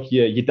like, look,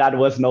 your dad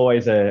wasn't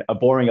always a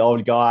boring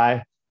old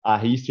guy.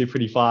 He used to be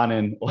pretty fun,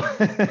 and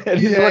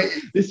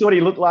this is what he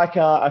looked like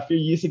a few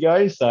years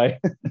ago. So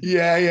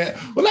yeah.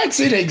 Well, that's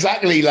it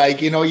exactly.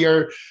 Like, you know,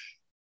 you're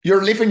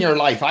living your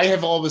life. I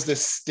have always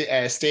this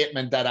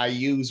statement that I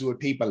use with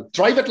people: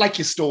 drive it like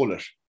you stole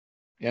it.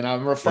 You know,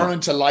 I'm referring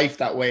to life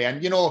that way.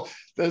 And, you know,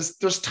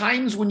 there's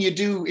times when you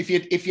do, if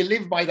you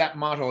live by that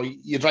motto,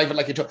 you drive it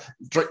like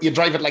you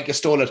drive it like you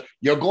stole it,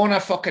 you're going to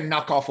fucking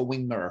knock off a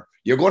wing mirror.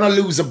 You're going to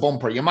lose a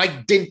bumper. You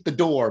might dent the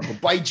door,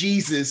 but by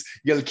Jesus,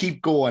 you'll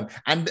keep going.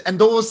 And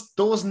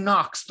those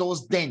knocks,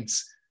 those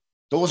dents,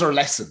 those are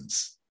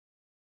lessons,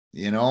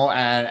 you know,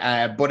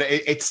 but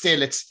it's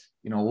still,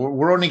 you know,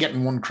 we're only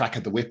getting one crack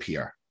at the whip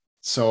here.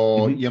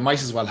 So you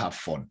might as well have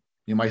fun.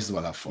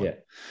 Yeah.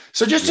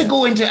 So just to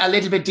go into a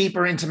little bit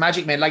deeper into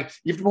Magic Man, like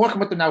you've been working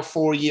with them now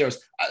 4 years.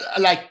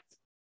 Like,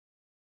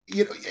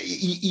 you know,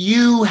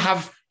 you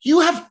have,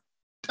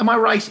 am I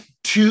right,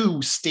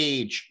 2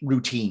 stage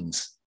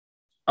routines?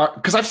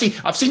 Because I've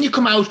seen you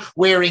come out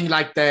wearing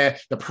like the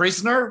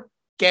prisoner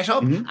get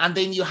up, and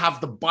then you have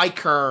the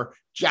biker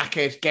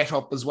jacket get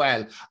up as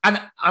well.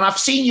 And I've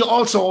seen you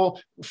also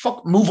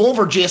move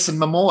over Jason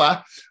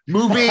Momoa,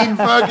 move in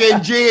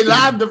fucking Jay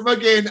Lamb, the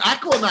fucking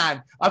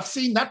Aquaman. I've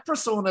seen that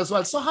persona as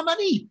well. So how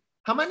many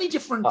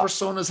different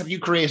personas have you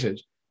created?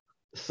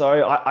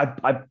 So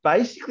I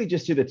basically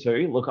just do the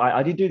 2. Look,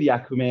 I did do the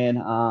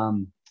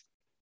Aquaman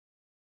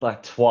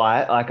like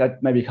twice,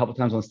 like maybe a couple of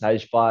times on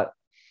stage, but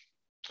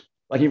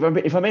like if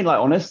I'm being like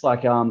honest,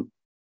 like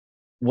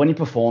when you're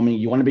performing,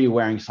 you want to be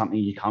wearing something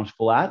you're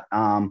comfortable at.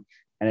 And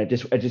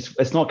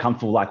it's not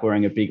comfortable like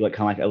wearing a big, like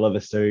kind of like a leather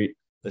suit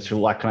that's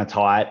really like kind of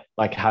tight.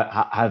 Like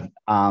have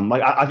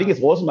like I think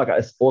it's awesome. Like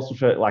it's awesome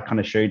for like kind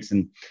of shoots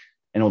and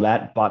all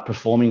that. But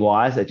performing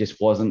wise, it just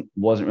wasn't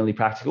really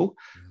practical.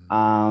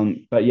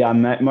 But yeah,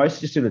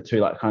 mostly just do the 2,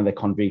 like kind of the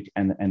convict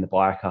and the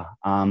biker.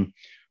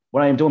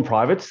 When I'm doing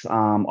privates,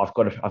 I've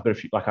got a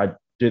few, like I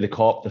do the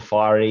cop, the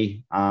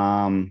fiery,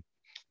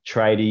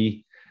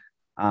 tradie.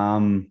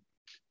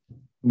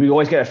 We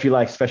always get a few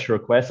like special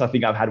requests. I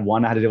think I've had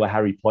one I had to do a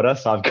Harry Potter.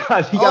 So I've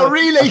got.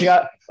 Really?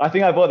 I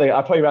think I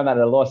probably ran that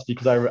at a loss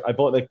because I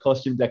bought the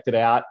costume, decked it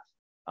out.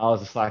 I was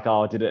just like,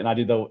 I did it, and I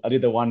did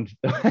the one.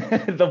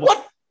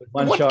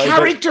 What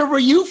character were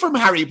you from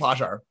Harry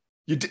Potter?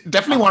 You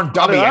definitely weren't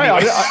Dobby.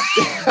 Anyway.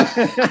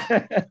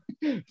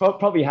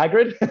 Probably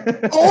Hagrid.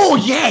 Oh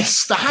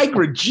yes, the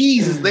Hagrid.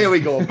 Jesus, there we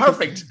go.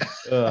 Perfect.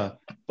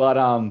 But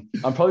I'm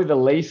probably the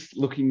least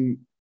looking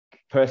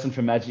person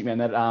from Magic Man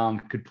that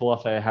could pull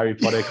off a Harry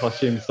Potter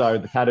costume. So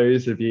the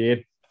tattoos, the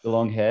beard, the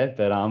long hair,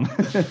 but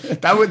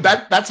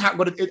that's how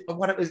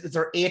what is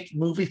there 8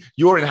 movies?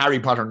 You're in Harry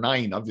Potter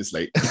 9,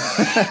 obviously.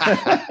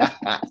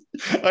 I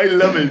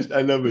love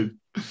it.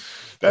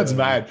 That's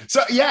mad.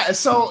 So yeah,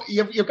 so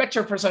you've got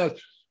your persona.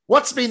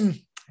 What's been,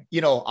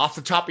 off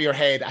the top of your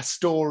head, a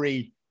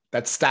story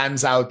that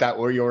stands out that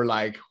where you're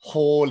like,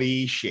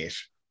 holy shit,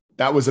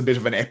 that was a bit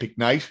of an epic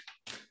night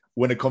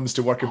when it comes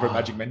to working for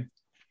Magic Man?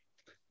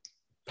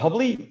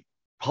 Probably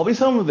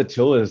some of the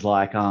tours,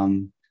 like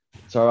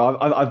so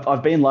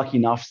I've been lucky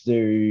enough to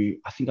do,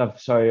 I think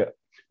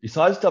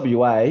besides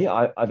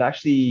WA, I've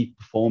actually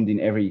performed in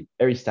every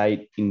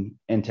state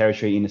and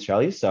territory in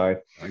Australia. So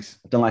nice.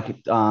 I've done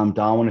like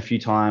Darwin a few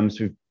times.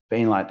 We've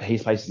been like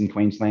heaps places in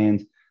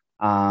Queensland.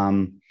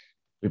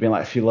 We've been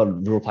like a lot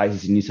of rural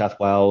places in New South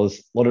Wales.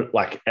 A lot of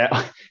like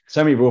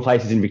so many rural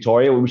places in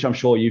Victoria, which I'm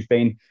sure you've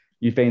been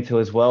to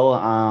as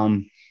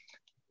well.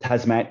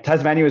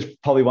 Tasmania was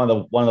probably one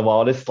of the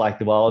wildest, like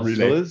the wildest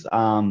tours.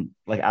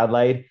 Like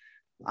Adelaide.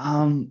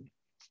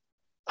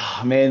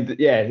 Oh man,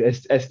 yeah,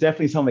 it's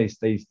definitely some of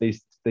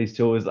these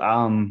tours.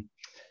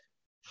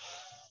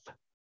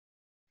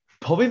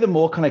 Probably the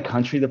more kind of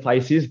country the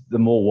place is, the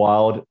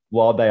more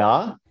wild they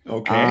are.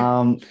 Okay.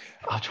 I'm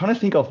trying to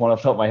think of one off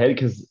the top of my head,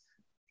 because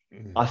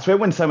I swear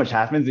when so much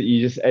happens that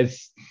you just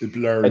it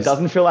blurs. It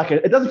doesn't feel like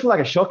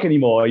a shock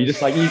anymore. You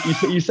just like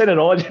you said it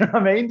all. Do you know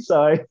what I mean?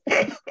 So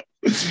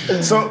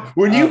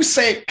when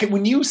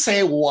you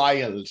say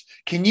wild,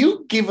 can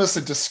you give us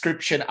a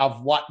description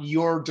of what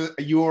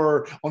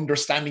your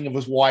understanding of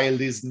as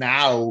wild is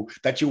now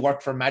that you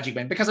work for Magic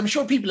Man? Because I'm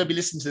sure people will be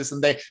listening to this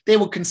and they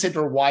would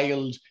consider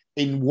wild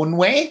in one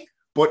way,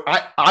 but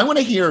I want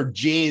to hear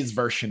Jay's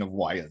version of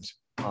wild.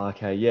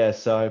 Okay, yeah.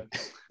 So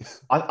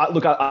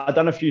I've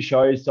done a few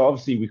shows. So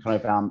obviously we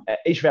kind of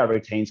each of our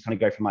routines kind of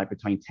go from like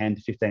between 10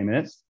 to 15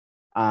 minutes.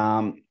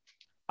 I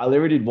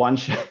literally did one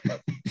show.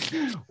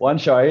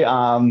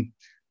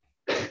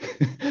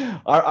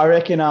 I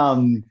reckon I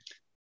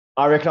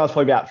was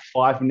probably about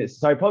 5 minutes.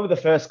 So probably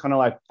the first kind of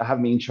like I have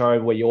an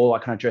intro where you're all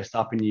like kind of dressed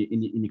up in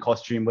your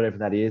costume, whatever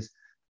that is.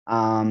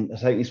 I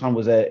think this one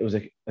was a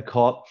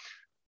cop.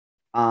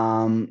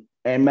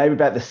 And maybe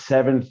about the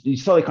 7th, you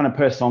slowly kind of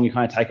per song, you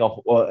kind of take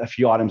off a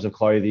few items of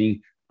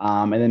clothing.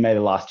 And then maybe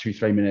the last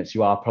 2-3 minutes,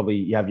 you have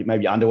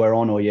maybe underwear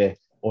on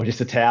or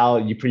just a towel.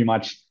 You're pretty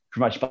much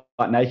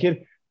butt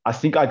naked. I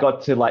think I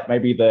got to like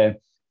maybe the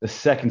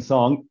second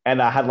song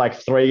and I had like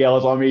 3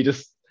 girls on me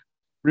just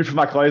ripping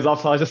my clothes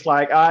off. So I was just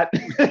like, all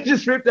right,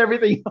 just ripped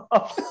everything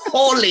off.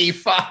 Holy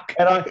fuck.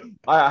 And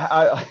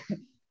I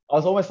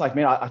was almost like,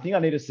 man, I think I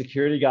need a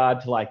security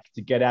guard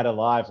to get out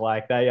alive.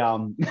 Like they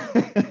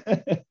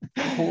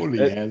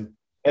holy hell.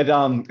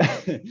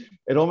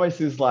 It almost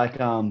is like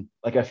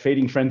a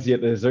feeding frenzy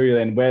at the zoo,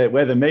 and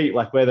where the meat,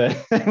 like where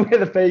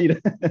the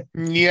feed.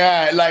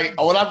 Yeah, like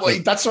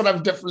that's what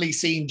I've definitely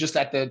seen just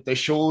at the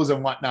shows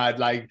and whatnot.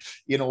 Like,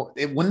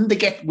 when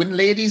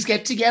ladies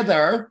get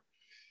together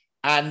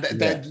and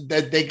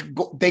they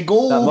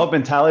go that mob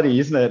mentality,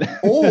 isn't it?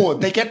 Oh,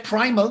 they get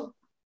primal.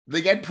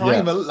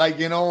 Like,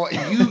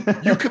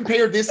 you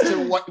compare this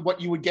to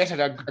what you would get at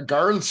a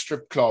girls'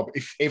 strip club.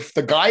 If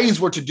the guys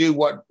were to do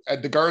what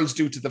the girls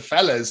do to the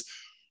fellas,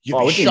 you'd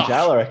be shocked. In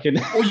jail, I reckon.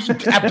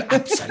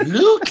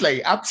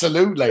 Absolutely.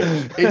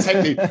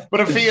 Exactly.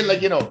 But I feel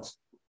like,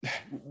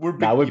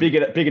 we're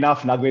big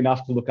enough and ugly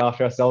enough to look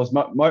after ourselves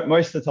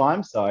most of the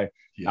time. So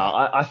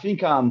I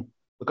think,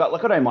 look,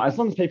 I don't mind as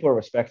long as people are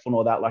respectful and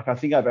all that. Like, I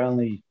think I've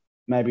only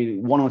maybe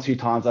 1 or 2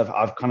 times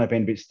I've kind of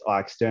been a bit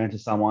like stern to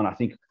someone. I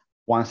think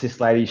once this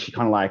lady, she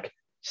kind of like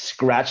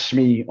scratched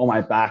me on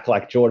my back,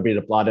 like drew a bit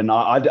of blood. And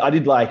I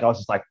was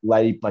just like,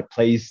 lady, like,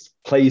 please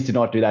do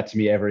not do that to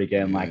me ever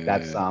again. Like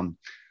that's,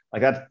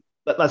 like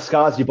that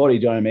scars your body.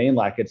 Do you know what I mean?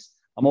 Like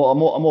I'm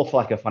all for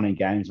like a fun and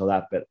games or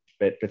that, but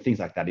things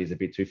like that is a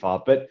bit too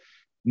far. But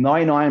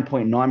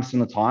 99.9% of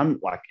the time,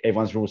 like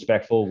everyone's real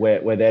respectful.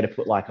 We're there to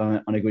put like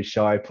on a good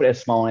show, put a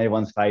smile on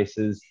everyone's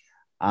faces,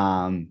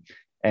 and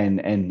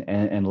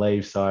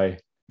leave. So,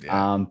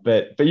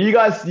 but you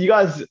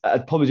guys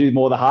probably do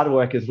more of the hard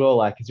work as well.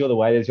 Like, 'cause you're the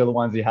waiters, you're the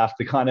ones you have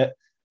to kind of.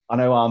 I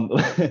know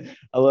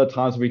a lot of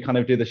times we kind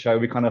of do the show,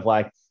 we kind of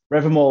like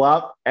rev them all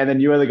up, and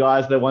then you are the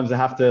guys, the ones that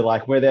have to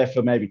like. We're there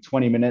for maybe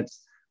 20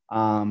 minutes.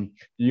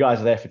 You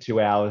guys are there for 2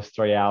 hours,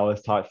 3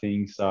 hours type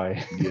thing. So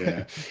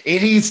yeah,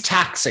 it is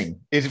taxing.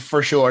 It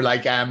for sure.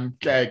 Like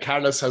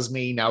Carlos has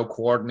me now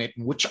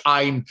coordinating, which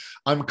I'm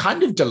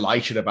kind of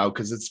delighted about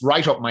because it's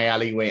right up my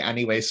alleyway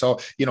anyway. So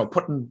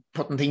putting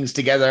things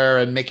together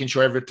and making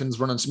sure everything's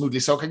running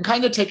smoothly. So I can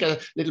kind of take a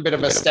little bit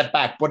of a step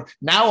back. But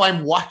now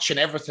I'm watching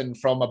everything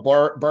from a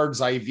bird's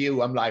eye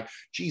view. I'm like,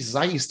 Jesus,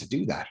 I used to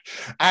do that.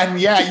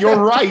 And yeah,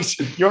 you're right.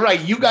 You're right.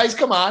 You guys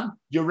come on.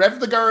 You rev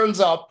the girls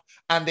up.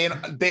 And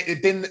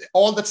then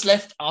all that's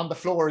left on the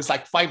floor is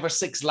like 5 or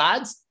 6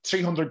 lads,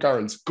 300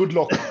 girls. Good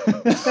luck.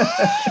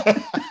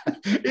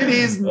 It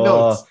is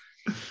nuts.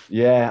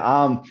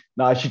 Yeah.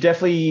 No, she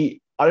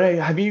definitely. I don't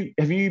know. Have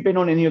you been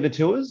on any of the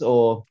tours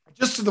or?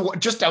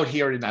 just out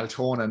here in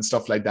Altona and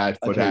stuff like that.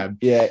 But Okay.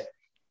 Yeah.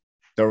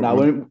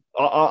 No,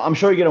 I'm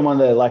sure you get on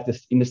one of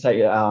the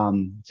interstate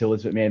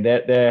tours, but man,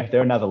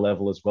 they're another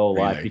level as well.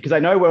 Like really? because I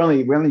know we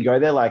only go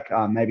there like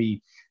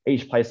maybe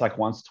each place like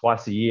once,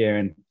 twice a year,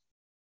 and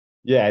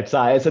yeah, it's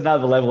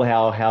another level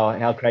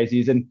how crazy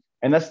it is,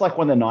 and that's like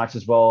one of the nights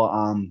as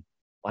well.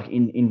 Like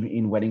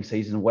in wedding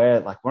season where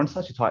like we're on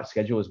such a tight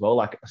schedule as well.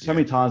 Like so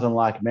many times I'm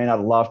like, man, I'd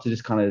love to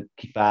just kind of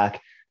kick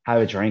back,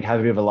 have a drink, have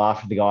a bit of a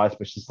laugh with the guys,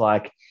 but it's just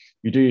like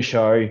you do your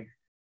show,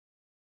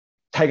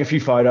 take a few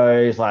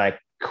photos, like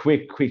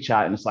quick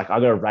chat, and it's like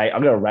I'm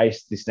gonna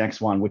race this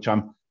next one, which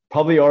I'm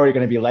probably already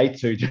going to be late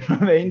to. Do you know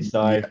what I mean?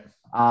 So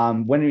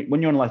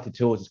when you're on like the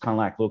tours, it's kind of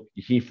like, look,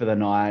 you're here for the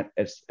night.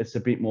 It's a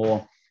bit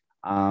more,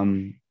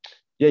 you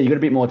got a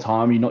bit more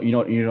time.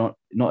 You're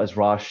not as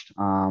rushed.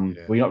 Well,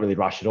 you're not really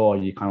rushed at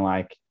all. You're kind of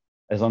like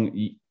as long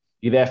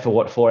you're there for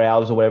what 4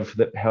 hours or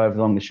whatever however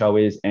long the show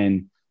is,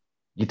 and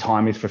your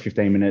time is for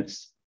 15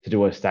 minutes to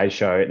do a stage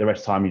show. The rest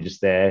of the time you're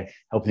just there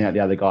helping out the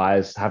other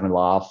guys, having a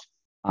laugh,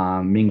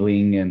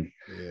 mingling and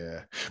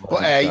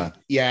but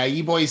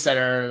you boys that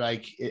are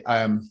like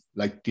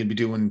you'll be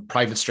doing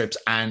private strips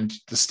and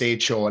the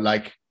stage show,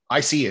 like I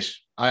see it.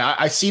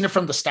 I've seen it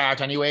from the start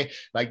anyway.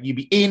 Like you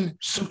be in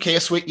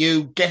suitcase with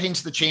you, get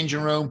into the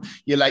changing room.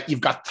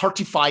 You've got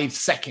 35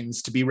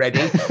 seconds to be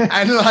ready,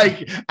 and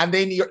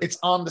then it's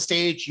on the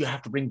stage. You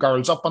have to bring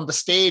girls up on the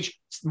stage.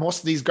 Most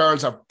of these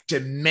girls are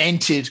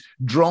demented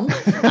drunk,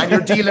 and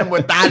you're dealing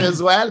with that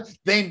as well.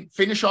 Then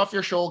finish off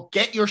your show,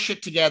 get your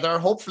shit together.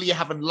 Hopefully you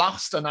haven't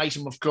lost an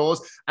item of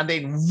clothes, and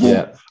then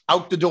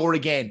out the door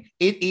again.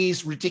 It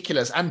is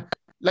ridiculous. And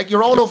like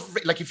you're all over,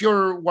 like if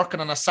you're working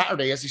on a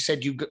Saturday, as you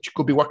said, you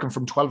could be working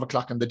from 12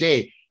 o'clock in the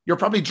day. You're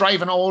probably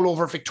driving all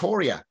over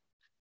Victoria.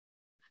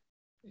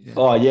 Yeah.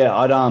 Oh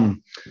yeah.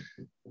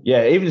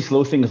 Even just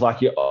little things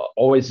like you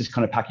always just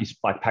kind of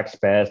pack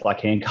spares,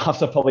 like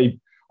handcuffs.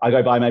 I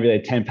go buy maybe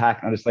a 10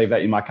 pack and I just leave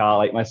that in my car,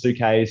 like my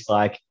suitcase,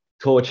 like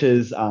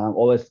torches,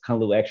 all those kind of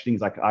little extra things.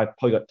 Like I've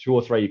probably got 2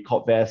 or 3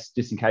 cop vests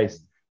just in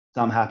case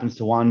something happens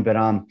to one. But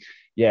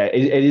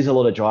it is a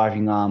lot of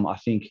driving. I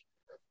think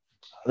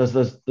there's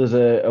I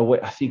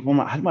think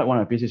I had one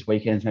of my busiest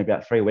weekends maybe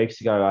about 3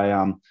 weeks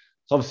ago.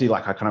 So obviously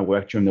like I kind of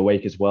worked during the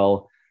week as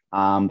well.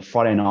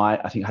 Friday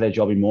night I think I had a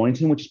job in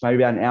Mornington, which is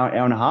maybe about an hour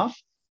and a half.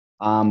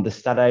 The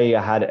Saturday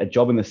I had a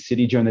job in the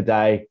city during the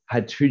day. I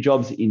had 2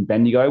 jobs in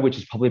Bendigo, which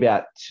is probably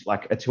about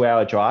like a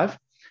 2-hour drive.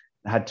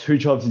 I had 2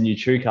 jobs in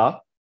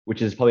Echuca,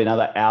 which is probably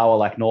another hour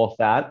like north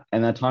that.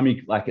 And the time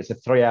it's a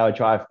 3-hour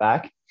drive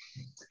back.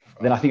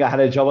 Then I think I had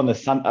a job on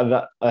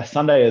the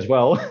Sunday as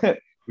well,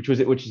 which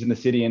is in the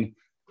city. And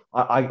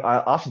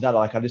I after that,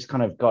 like I just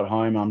kind of got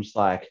home. I'm just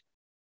like,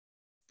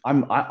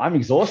 I'm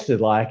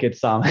exhausted. Like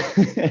it's like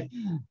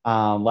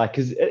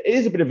because it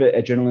is a bit of an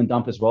adrenaline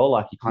dump as well.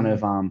 Like you kind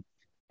of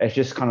it's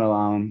just kind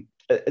of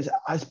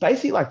it's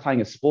basically like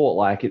playing a sport.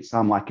 Like it's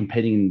like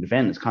competing in an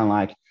event. It's kind of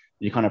like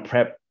you kind of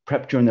prep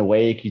during the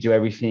week. You do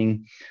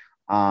everything.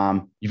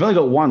 You've only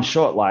got one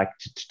shot, like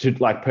to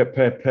like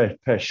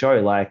per show.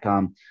 Like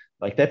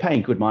they're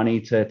paying good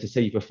money to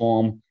see you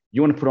perform.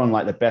 You want to put on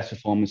like the best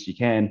performance you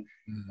can,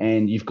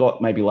 and you've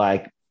got maybe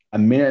like a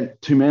minute,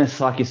 2 minutes to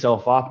psych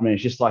yourself up. I mean,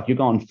 it's just like you're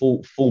going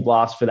full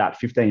blast for that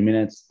 15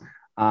 minutes.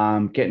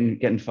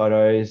 Getting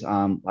photos,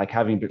 like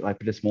having a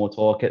bit of small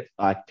talk,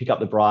 pick up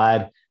the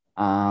bride,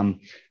 or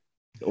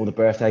the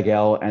birthday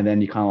girl, and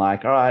then you kind of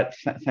like, all right,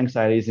 thanks,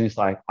 ladies, and it's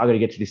like I got to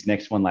get to this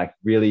next one like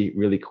really,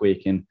 really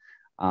quick, and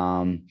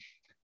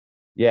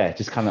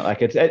just kind of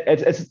like it's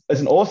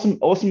an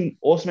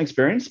awesome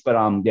experience, but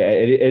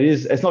it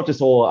is. It's not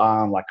just all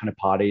like kind of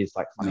parties,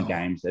 like funny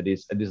games. It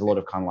is a lot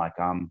of kind of like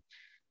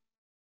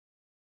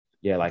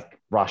like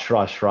rush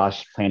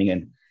planning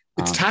and.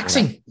 It's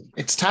taxing.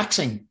 It's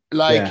taxing.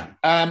 Like,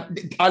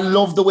 I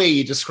love the way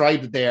you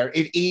described it there.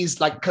 It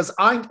is like, because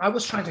I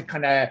was trying to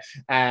kind of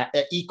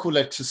equal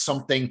it to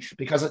something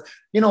because, at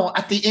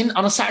the end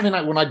on a Saturday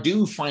night when I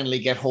do finally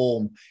get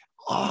home,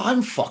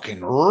 I'm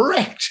fucking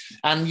wrecked.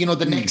 And,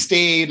 the next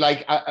day,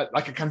 like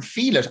I can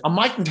feel it. I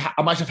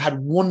might have had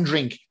one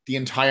drink the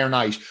entire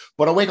night,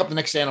 but I wake up the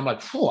next day and I'm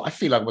like, I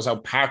feel like I was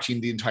out partying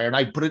the entire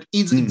night. But it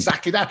is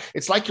exactly that.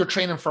 It's like you're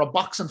training for a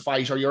boxing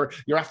fight, or you're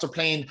after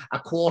playing a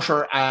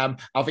quarter of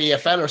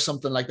AFL or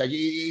something like that.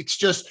 It's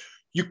just,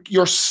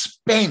 you're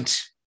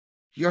spent.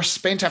 You're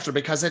spent after,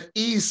 because it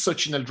is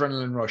such an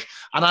adrenaline rush.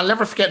 And I'll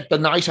never forget the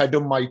night I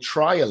done my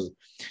trial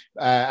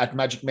at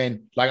Magic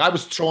Men. Like I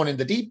was thrown in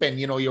the deep end.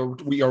 You're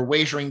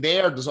waitering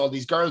there. There's all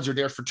these girls. You're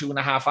there for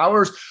 2.5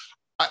 hours.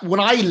 When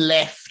I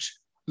left,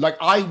 like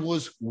I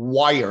was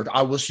wired.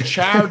 I was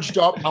charged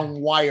up and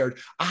wired.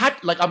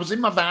 I was in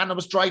my van. I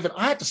was driving.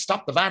 I had to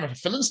stop the van at a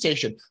filling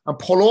station and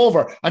pull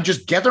over and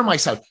just gather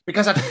myself,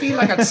 because I feel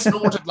like I'd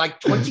snorted like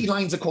 20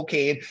 lines of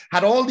cocaine,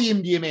 had all the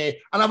MDMA,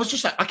 and I was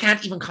just like, I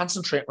can't even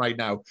concentrate right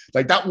now.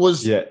 Like that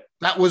was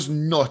That was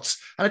nuts.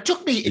 And it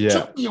took me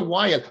a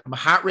while. My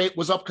heart rate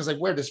was up because I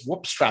wear this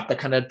whoop strap that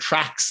kind of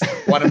tracks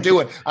what I'm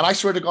doing. And I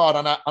swear to God,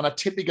 on a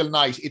typical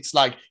night, it's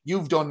like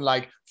you've done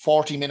like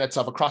 40 minutes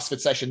of a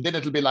CrossFit session. Then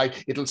it'll be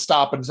like, it'll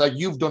stop. And it's like,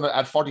 you've done it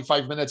at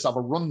 45 minutes of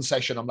a run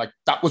session. I'm like,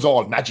 that was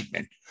all magic,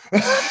 man.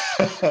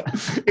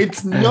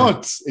 It's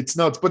nuts. It's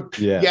nuts. But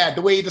yeah,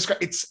 the way you describe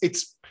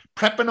it's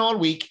prepping all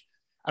week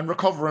and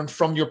recovering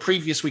from your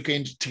previous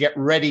weekend to get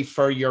ready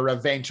for your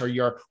event or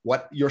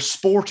your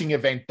sporting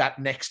event that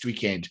next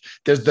weekend.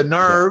 There's the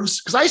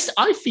nerves, because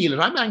I feel it.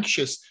 I'm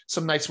anxious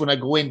some nights when I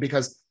go in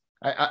because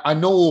I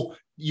know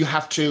you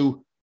have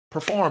to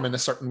perform in a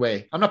certain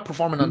way. I'm not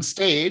performing on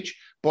stage,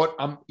 but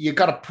you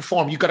got to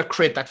perform. You got to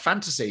create that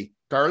fantasy.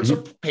 Girls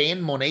are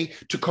paying money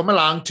to come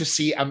along to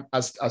see,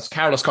 as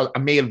Carlos called it, a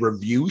male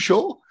review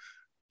show.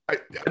 I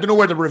don't know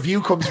where the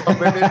review comes from.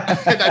 Maybe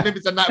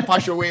it's a not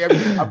posh way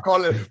I'm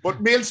calling it, but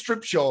male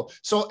strip show.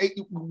 So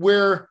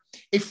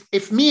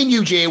if me and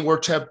you, Jay, were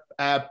to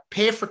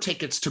pay for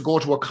tickets to go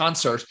to a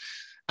concert,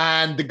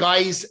 and the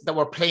guys that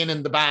were playing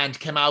in the band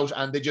came out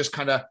and they just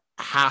kind of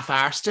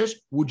half-arsed it,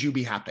 would you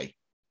be happy?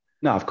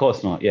 No, of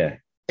course not. Yeah,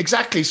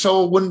 exactly.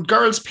 So when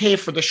girls pay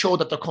for the show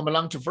that they're coming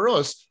along to for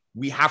us,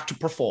 we have to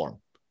perform.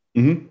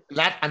 Mm-hmm.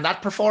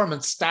 That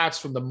performance starts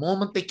from the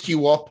moment they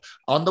queue up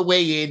on the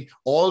way in,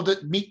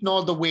 meeting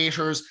all the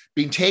waiters,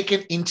 being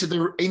taken into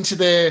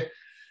the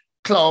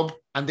club,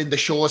 and then the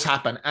shows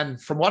happen.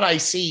 And from what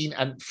I've seen,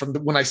 and from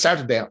when I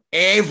started there,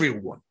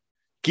 everyone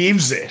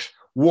gives it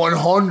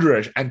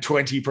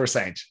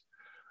 120%.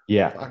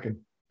 Yeah.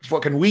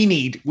 Fucking we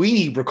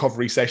need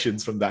recovery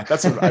sessions from that.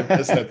 That's what I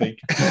think.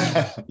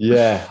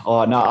 Yeah.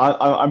 Oh no,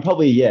 I'm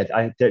probably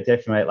I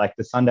definitely like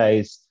the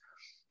Sundays.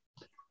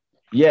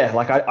 Yeah,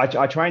 like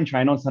I try and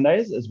train on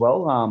Sundays as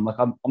well. Like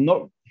I'm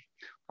not.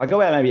 I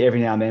go out maybe every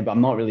now and then, but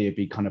I'm not really a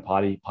big kind of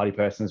party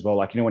person as well.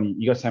 Like, you know, when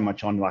you got so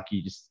much on, like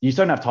you just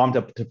don't have time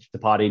to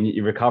party, and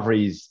your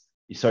recovery is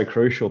so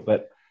crucial.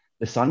 But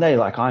the Sunday,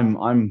 like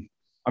I'm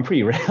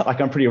pretty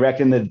like I'm pretty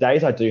wrecked. In the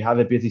days I do have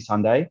a busy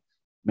Sunday, I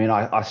mean,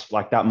 I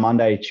like that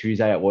Monday,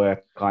 Tuesday at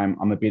work,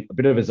 I'm a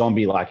bit of a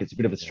zombie. Like it's a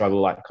bit of a struggle,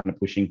 like kind of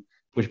pushing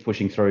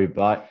through.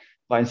 But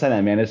in saying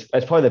that, man, it's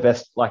probably the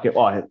best. Like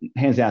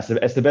hands down,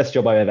 it's the best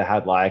job I've ever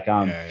had. Like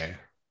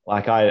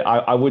like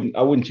I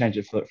wouldn't change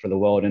it for the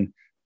world. And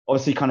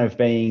obviously, kind of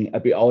being a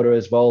bit older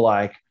as well,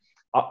 like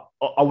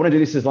I want to do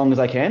this as long as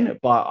I can,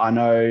 but I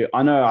know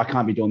I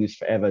can't be doing this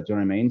forever. Do you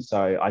know what I mean?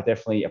 So I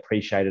definitely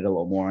appreciate it a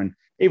lot more. And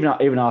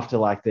even after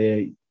like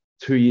the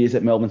 2 years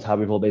at Melbourne's Hub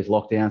with all these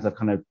lockdowns, I've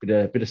kind of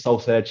a bit of soul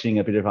searching,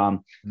 a bit of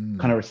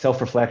kind of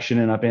self-reflection,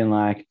 and I've been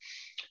like,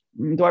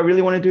 do I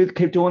really want to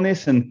keep doing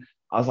this? And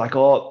I was like,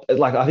 I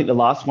think the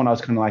last one I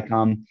was kind of like,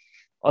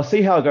 I'll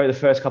see how I go the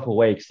first couple of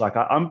weeks. Like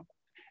I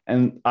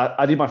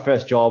did my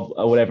first job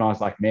or whatever. And I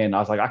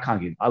was like,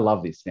 I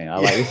love this,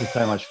 man. This is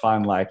so much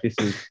fun. Like this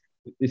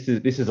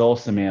is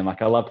awesome, man.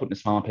 Like I love putting a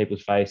smile on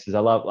people's faces. I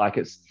love, like,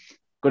 it's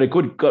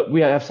got we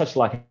have such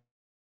like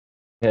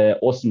an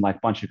awesome like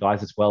bunch of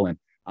guys as well. And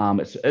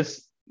it's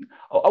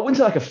I wouldn't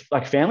say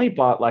like family,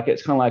 but like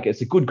it's kind of like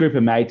it's a good group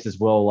of mates as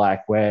well.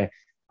 Like where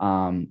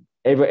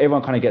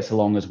everyone kind of gets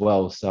along as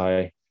well.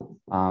 So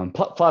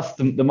plus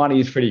the money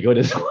is pretty good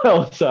as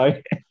well. So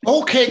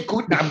okay,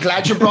 good. I'm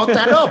glad you brought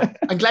that up.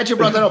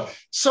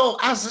 So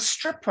as a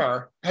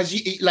stripper,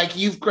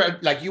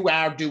 you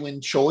are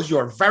doing shows.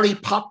 You're very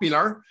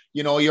popular.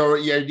 You know,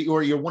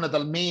 you're one of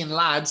the main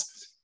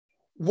lads.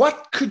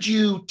 What could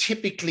you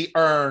typically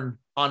earn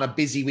on a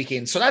busy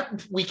weekend? So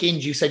that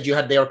weekend you said you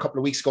had there a couple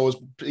of weeks ago,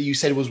 you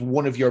said it was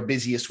one of your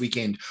busiest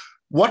weekend.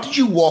 What did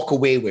you walk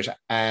away with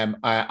on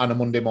a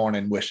Monday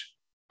morning with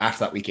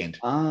after that weekend?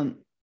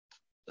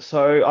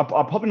 So I'm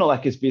probably not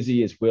like as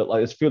busy as Will.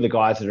 Like there's a few of the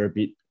guys that are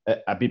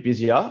a bit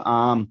busier.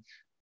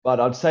 But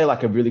I'd say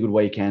like a really good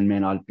weekend,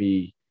 man.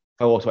 If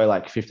I walked away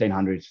like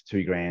 1,500 to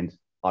 $2,000,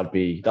 that would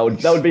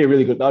be a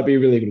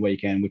really good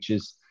weekend, which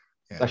is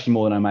actually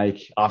more than I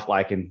make after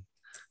like and.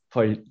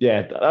 Probably,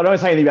 I don't want to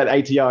say anything about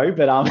ATO,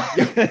 but no.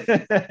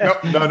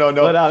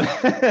 But,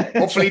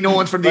 hopefully, no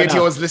one from the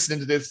ATO is listening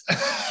to this.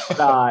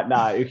 No.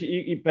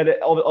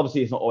 But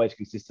obviously, it's not always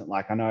consistent.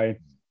 Like I know,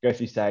 go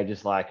through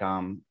stages. Like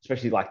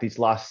especially like these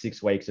last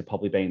 6 weeks have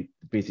probably been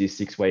the busiest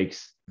 6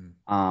 weeks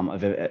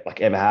I've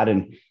ever had,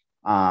 and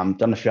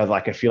done a few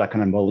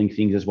kind of modeling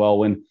things as well.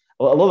 When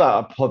a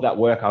lot of that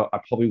work I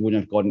probably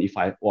wouldn't have gotten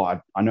I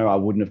know I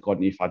wouldn't have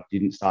gotten if I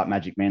didn't start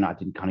Magic Man. I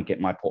didn't kind of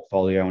get my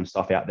portfolio and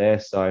stuff out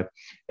there. So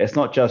it's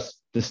not just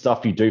the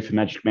stuff you do for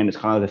Magic Man. It's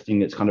kind of the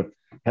thing that's kind of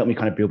helped me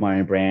kind of build my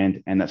own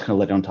brand, and that's kind of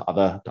led on to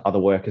other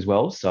work as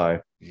well.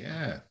 So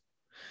yeah,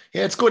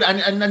 it's good.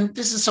 And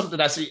this is something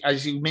that,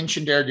 as you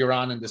mentioned earlier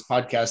on in this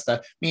podcast,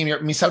 that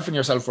myself and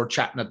yourself were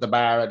chatting at the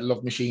bar at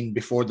Love Machine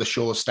before the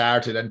show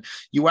started. And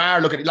you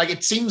are looking like,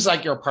 it seems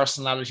like your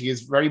personality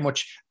is very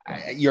much,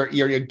 you're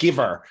a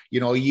giver. You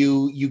know,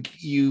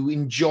 you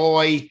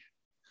enjoy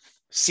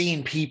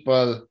seeing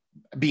people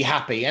be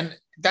happy. And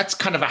that's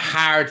kind of a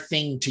hard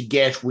thing to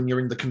get when you're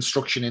in the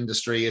construction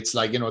industry. It's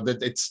like, you know,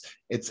 that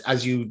it's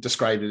as you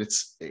described it,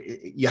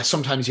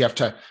 sometimes you have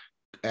to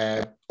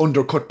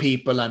undercut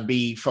people and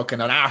be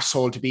fucking an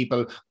arsehole to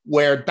people,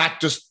 where that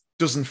just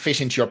doesn't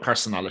fit into your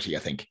personality, I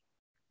think.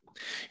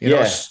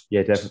 Yeah,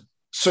 definitely.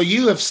 So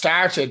you have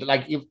started,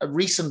 like, you've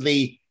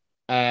recently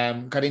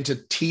got into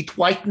teeth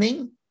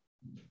whitening,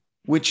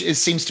 which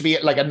seems to be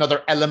like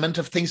another element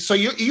of things. So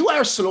you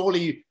are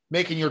slowly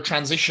making your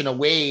transition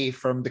away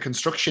from the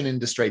construction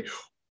industry.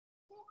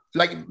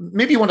 Like,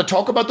 maybe you want to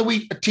talk about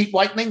the teeth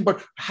whitening,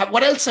 but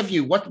what else have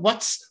you?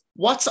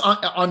 What's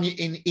on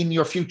in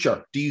your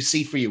future? Do you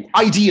see for you?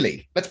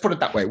 Ideally, let's put it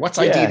that way. What's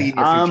ideally in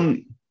your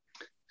future?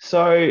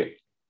 So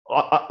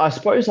I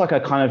suppose, like, I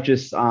kind of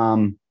just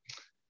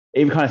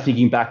even kind of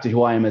thinking back to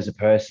who I am as a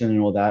person and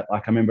all that.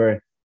 Like, I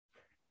remember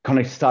kind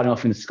of starting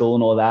off in school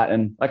and all that,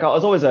 and like I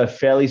was always a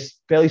fairly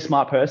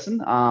smart person.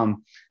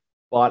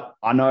 But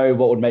I know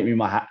what would make me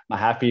my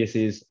happiest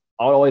is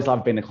I would always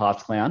love being a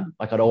class clown.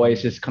 Like, I'd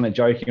always just kind of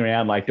joking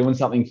around, like doing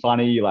something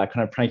funny, like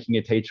kind of pranking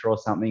a teacher or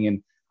something.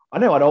 And I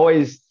know I'd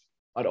always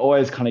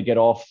kind of get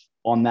off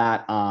on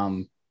that,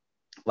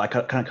 like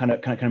kind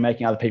of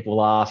making other people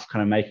laugh,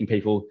 kind of making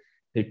people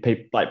like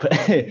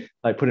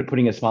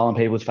putting a smile on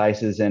people's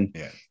faces. And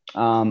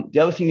the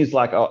other thing is,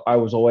 like, I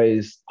was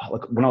always,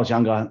 like, when I was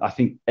younger, I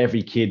think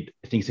every kid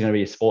thinks they're going to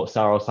be a sports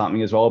star or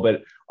something as well.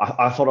 But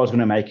I thought I was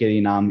going to make it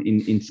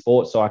in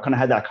sports, so I kind of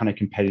had that kind of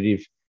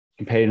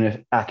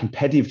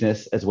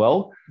competitiveness as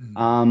well.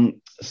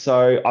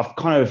 So I've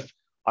kind of,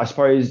 I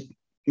suppose,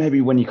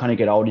 maybe when you kind of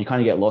get older, you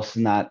kind of get lost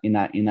in that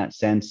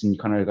sense, and you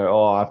kind of go,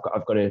 oh, I've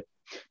got to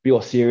be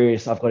all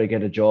serious. I've got to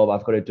get a job.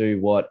 I've got to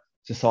do what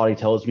society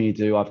tells me to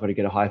do. I've got to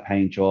get a high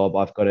paying job.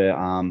 I've got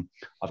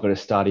to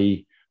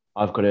study.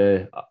 I've got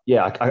to,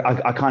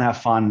 I can't have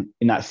fun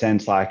in that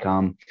sense. Like,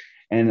 and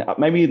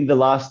maybe in the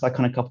last, like,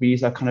 kind of couple of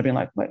years, I've kind of been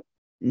like,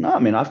 no, I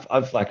mean,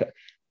 I've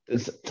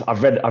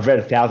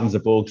read thousands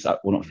of books. Well,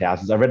 not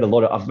thousands. I've read a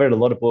lot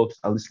of books.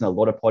 I listen to a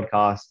lot of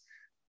podcasts,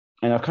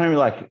 and I've kind of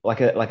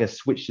like a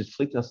switch just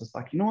flipped. I was just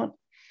like, you know what?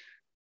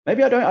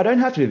 Maybe I don't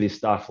have to do this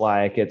stuff.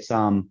 Like, it's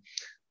I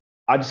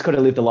just got to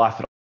live the life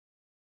that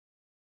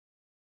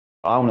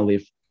I want to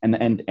live, and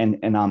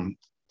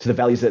to the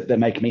values that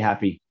make me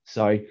happy.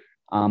 So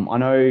I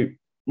know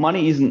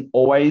money isn't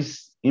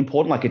always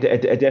important. Like,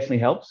 it definitely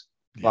helps,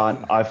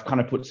 but I've kind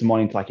of put some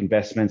money into, like,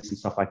 investments and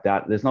stuff like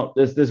that. There's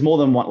more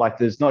than one. Like,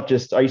 there's not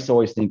just, I used to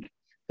always think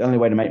the only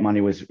way to make money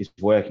is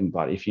working,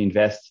 but if you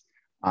invest,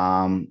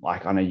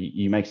 like, I know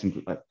you make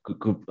some, like,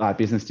 good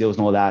business deals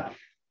and all that,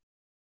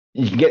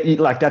 you can get,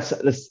 like, that's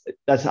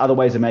other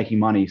ways of making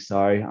money. So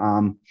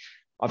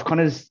I've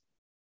kind of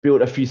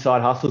built a few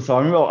side hustles. So I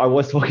remember I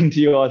was talking to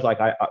you. I was like,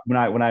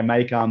 when I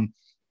make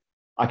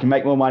I can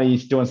make more money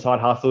doing side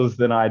hustles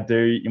than I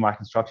do in my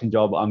construction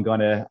job. I'm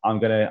gonna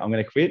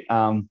quit,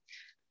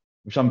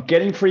 which I'm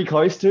getting pretty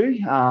close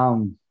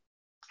to.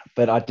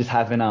 But I just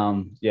haven't.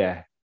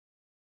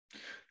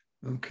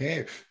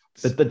 Okay.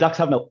 The ducks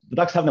haven't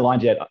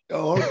aligned yet.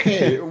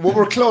 Okay, well,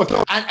 we're close.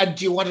 And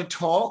do you want to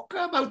talk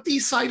about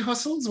these side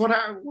hustles? What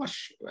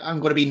I'm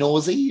going to be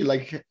nosy.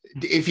 Like,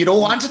 if you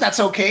don't want to, that's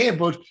okay.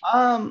 But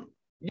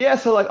yeah.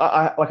 So, like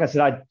I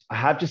said, I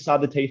have just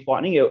started the teeth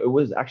whitening. It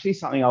was actually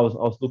something I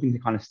was looking to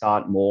kind of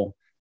start more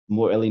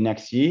early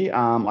next year.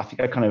 I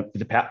think I kind of, with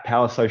the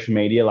power of social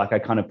media, like, I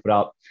kind of put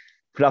up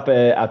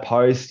a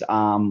post.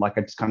 Like,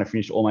 I just kind of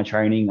finished all my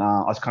training.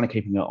 I was kind of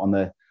keeping it on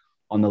the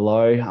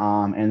low.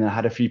 And I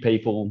had a few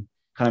people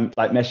kind of,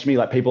 like, message me,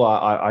 like, people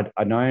I'd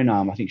known.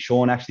 I think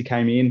Sean actually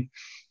came in,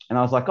 and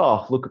I was like,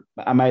 oh, look,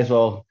 I may as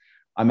well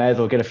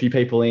get a few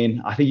people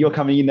in. I think you're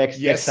coming in next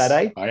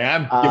Saturday. I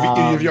am. You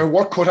have your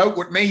work cut out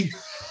with me.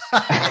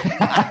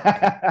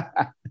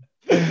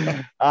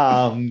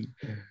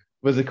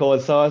 Was it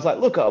called? So I was like,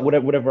 look,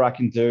 whatever I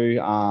can do,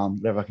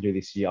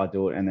 this year, I'll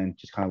do it, and then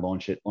just kind of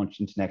launch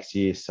into next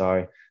year.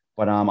 So,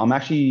 but I'm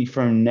actually,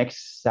 from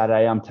next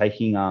Saturday, I'm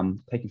taking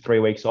 3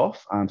 weeks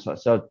off. So I'm just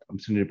going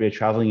to do a bit of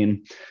traveling,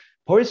 and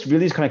probably just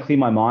really kind of clear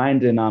my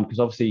mind. And because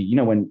obviously, you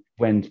know,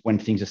 when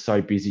things are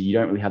so busy, you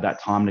don't really have that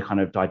time to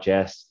kind of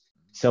digest,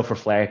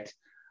 self-reflect,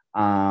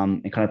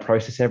 and kind of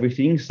process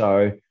everything.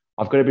 So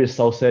I've got a bit of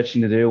soul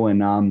searching to do,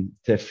 and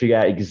to figure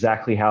out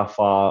exactly how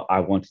far I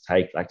want to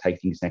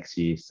take things next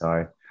year.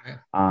 So,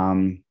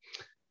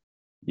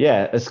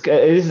 it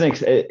is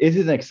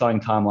an exciting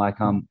time.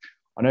 Like, I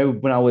know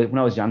when I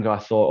was younger, I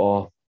thought,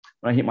 oh,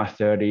 when I hit my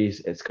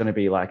 30s, it's going to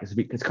be like, it's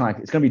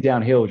going to be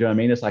downhill. Do you know what I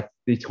mean? It's like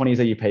the 20s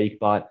are your peak,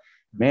 but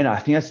man, I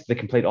think that's the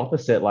complete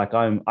opposite. Like,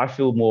 I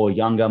feel more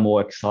younger,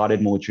 more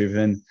excited, more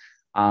driven,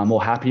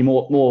 more happy,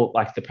 more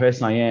like the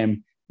person I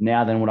am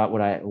now than what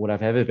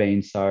I've ever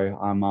been. So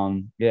I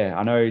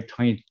know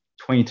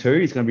 2022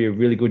 is going to be a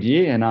really good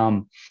year, and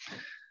I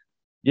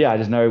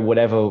just know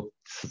whatever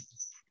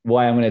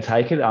way I'm going to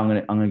take it, I'm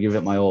going to give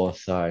it my all.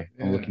 So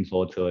I'm looking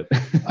forward to it.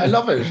 I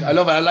love it.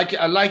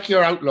 I like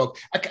your outlook.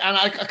 I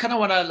kind of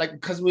want to, like,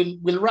 because we'll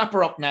wrap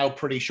her up now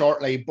pretty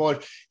shortly,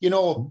 but, you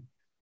know,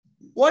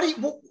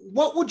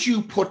 what would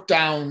you put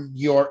down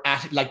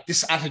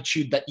this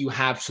attitude that you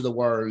have to the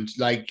world?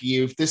 Like,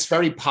 you've this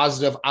very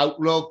positive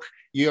outlook.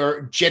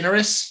 You're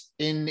generous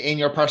in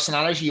your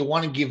personality. You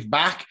want to give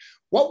back.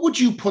 What would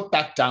you put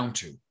that down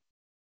to?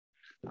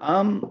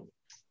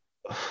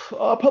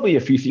 Probably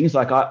a few things.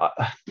 Like I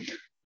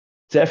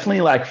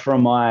definitely like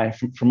from my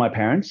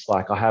parents.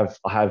 Like I have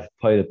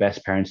probably the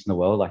best parents in the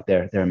world. Like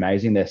they're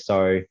amazing. They're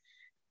so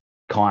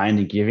kind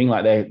and giving.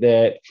 Like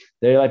they're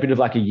like a bit of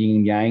like a yin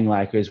and yang.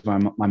 Like as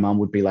my mum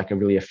would be like a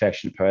really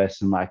affectionate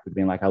person. Like would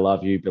be like, I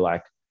love you. Be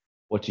like,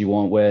 what do you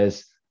want?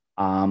 Whereas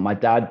my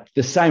dad,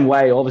 the same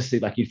way. Obviously,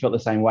 like he felt the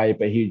same way,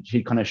 but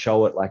he'd kind of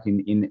show it like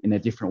in a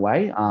different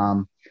way.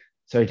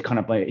 So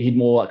he'd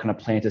more like kind of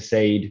plant a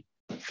seed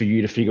for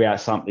you to figure out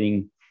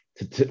something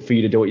for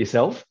you to do it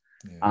yourself.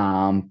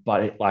 Yeah.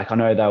 But like I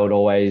know they're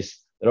always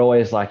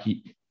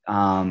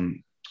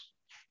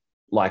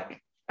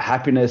like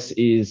happiness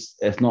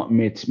it's not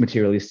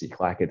materialistic.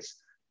 Like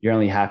you're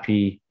only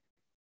happy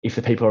if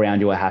the people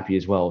around you are happy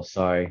as well.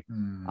 So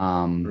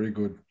very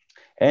good.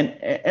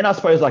 And I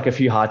suppose like a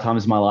few hard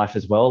times in my life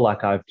as well.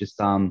 Like I've just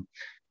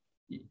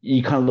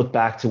you kind of look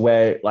back to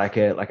where like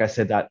I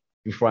said that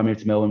before I moved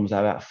to Melbourne was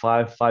about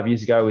five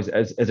years ago, was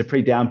as a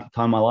pretty down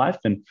time in my life.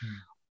 And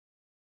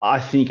I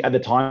think at the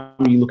time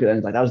you look at it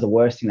and like that was the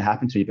worst thing that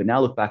happened to me. But now I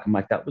look back, I'm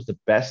like, that was the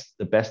best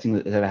thing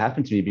that ever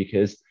happened to me,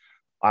 because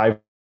I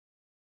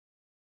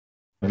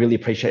really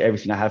appreciate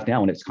everything I have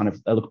now. And it's kind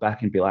of, I look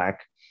back and be like,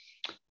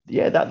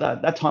 yeah,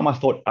 that time I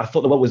thought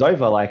the world was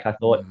over. Like I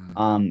thought,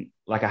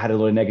 like I had a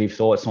lot of negative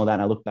thoughts and all that.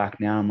 And I look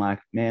back now, I'm like,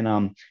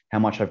 man, how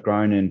much I've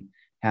grown and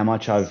how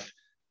much I've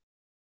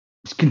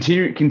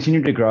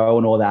continued to grow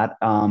and all that.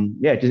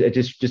 It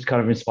just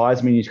kind of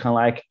inspires me. And it's kind of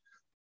like,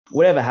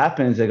 whatever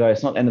happens, I go,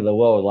 it's not the end of the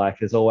world. Like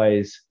there's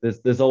always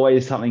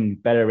something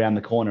better around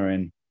the corner.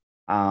 And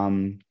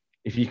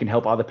if you can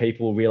help other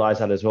people realize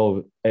that as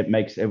well,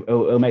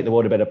 it'll make the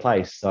world a better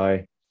place. So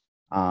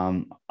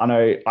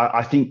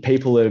I think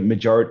people are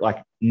majority,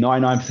 like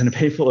 99% of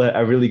people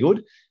are really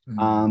good. They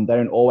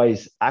don't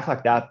always act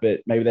like that,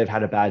 but maybe they've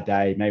had a bad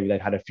day. Maybe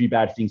they've had a few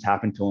bad things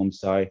happen to them.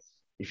 So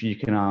if you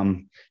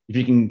can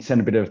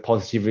send a bit of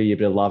positivity, a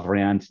bit of love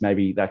around,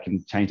 maybe that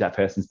can change that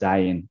person's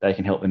day and they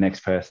can help the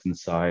next person.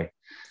 So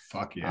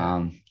fuck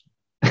yeah.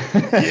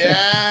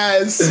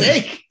 Yeah,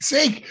 sick.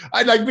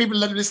 I'd like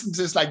people that listen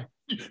to this like,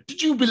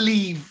 did you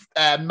believe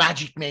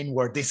Magic Men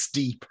were this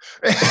deep?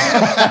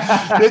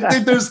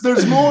 there's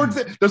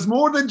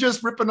more than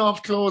just ripping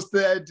off clothes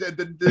than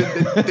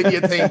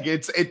you think.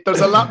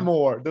 There's a lot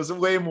more. There's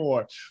way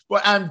more.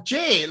 But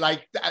Jay,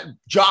 like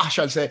Josh,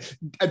 I'll say,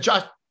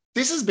 Josh,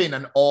 this has been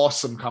an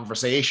awesome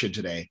conversation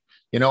today,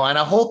 and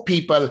I hope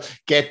people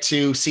get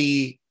to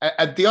see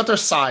at the other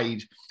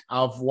side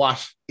of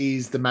what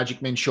is the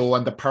Magic Men show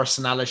and the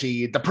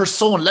personality, the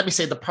persona, let me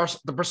say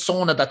the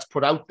persona that's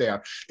put out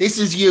there. This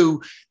is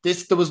you.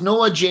 There was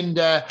no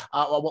agenda.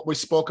 What we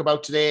spoke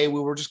about today, we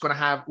were just going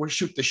to we'll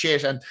shoot the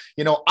shit. And,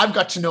 I've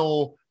got to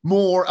know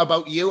more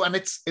about you, and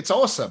it's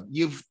awesome.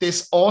 You've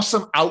this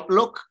awesome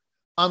outlook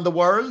on the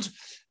world.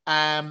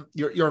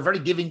 You're a very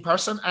giving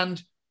person,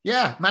 and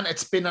yeah, man,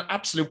 it's been an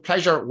absolute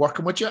pleasure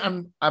working with you,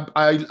 and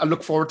I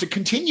look forward to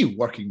continue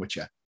working with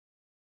you.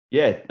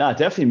 Yeah, no,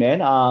 definitely,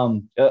 man. I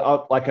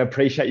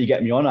appreciate you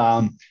getting me on.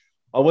 I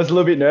was a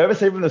little bit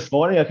nervous even this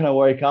morning. I kind of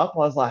woke up. I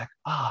was like,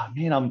 oh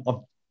man, I'm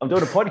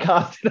doing a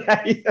podcast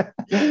today.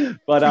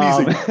 But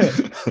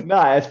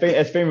no,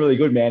 it's been really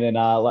good, man. And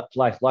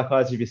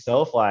likewise with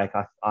yourself. Like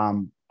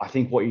I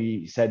think what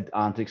you said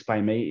to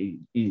explain me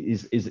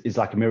is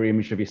like a mirror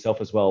image of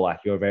yourself as well. Like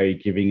you're a very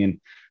giving and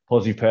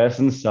positive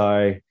person.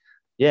 So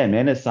yeah,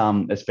 man,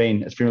 it's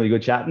been really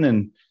good chatting,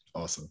 and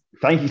awesome.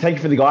 Thank you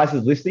for the guys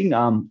who's listening.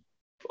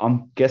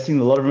 I'm guessing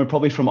a lot of them are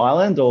probably from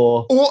Ireland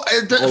or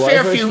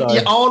fair few, so.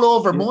 Yeah, all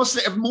over,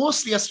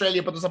 mostly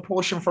Australia, but there's a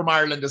portion from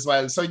Ireland as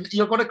well. So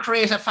you're going to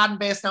create a fan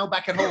base now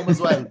back at home as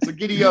well. So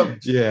giddy up.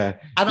 Yeah.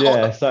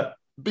 And so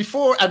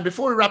before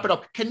we wrap it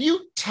up, can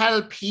you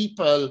tell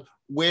people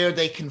where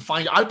they can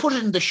find you? I'll put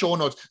it in the show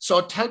notes.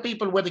 So tell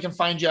people where they can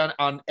find you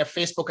on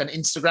Facebook and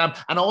Instagram,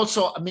 and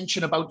also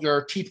mention about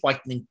your teeth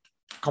whitening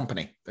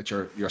company that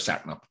you're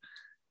starting up.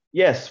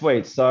 Yeah,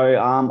 sweet. So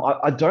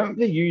I don't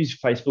really use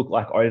Facebook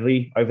like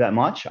over that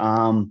much.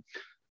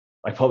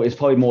 It's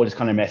probably more just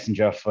kind of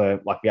messenger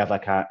for like we have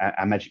like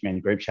our Magic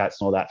Men group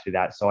chats and all that through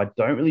that. So I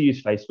don't really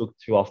use Facebook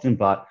too often,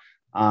 but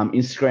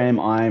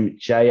Instagram I'm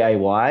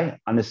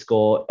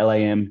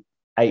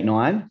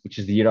JAY_LAM89, which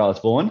is the year I was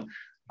born.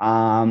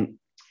 And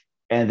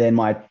then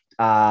my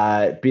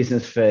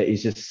business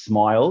is just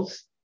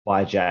Smiles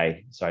by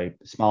Jay. So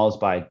Smiles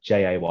by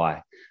JAY.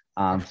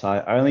 So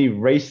I only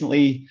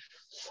recently.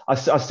 I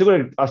still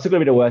got a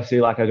bit of work to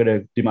do. Like I got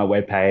to do my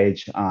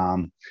webpage,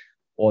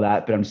 all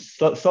that. But I'm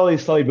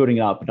slowly building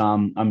it up. But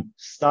I'm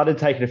started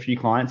taking a few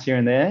clients here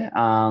and there.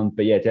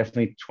 But yeah,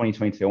 definitely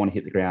 2022. I want to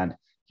hit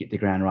the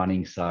ground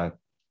running. So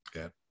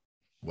yeah,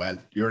 well,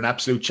 you're an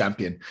absolute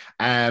champion.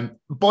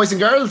 Boys and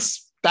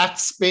girls,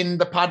 that's been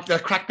the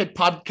Crackpit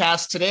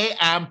podcast today.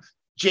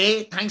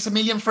 Jay, thanks a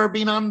million for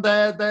being on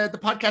the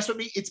podcast with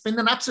me. It's been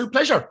an absolute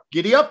pleasure.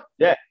 Giddy up.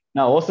 Yeah,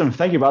 no, awesome.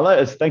 Thank you,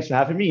 brother. Thanks for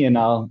having me, and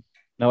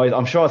no,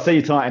 I'm sure I'll see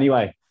you tonight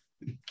anyway.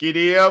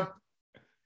 Giddy up.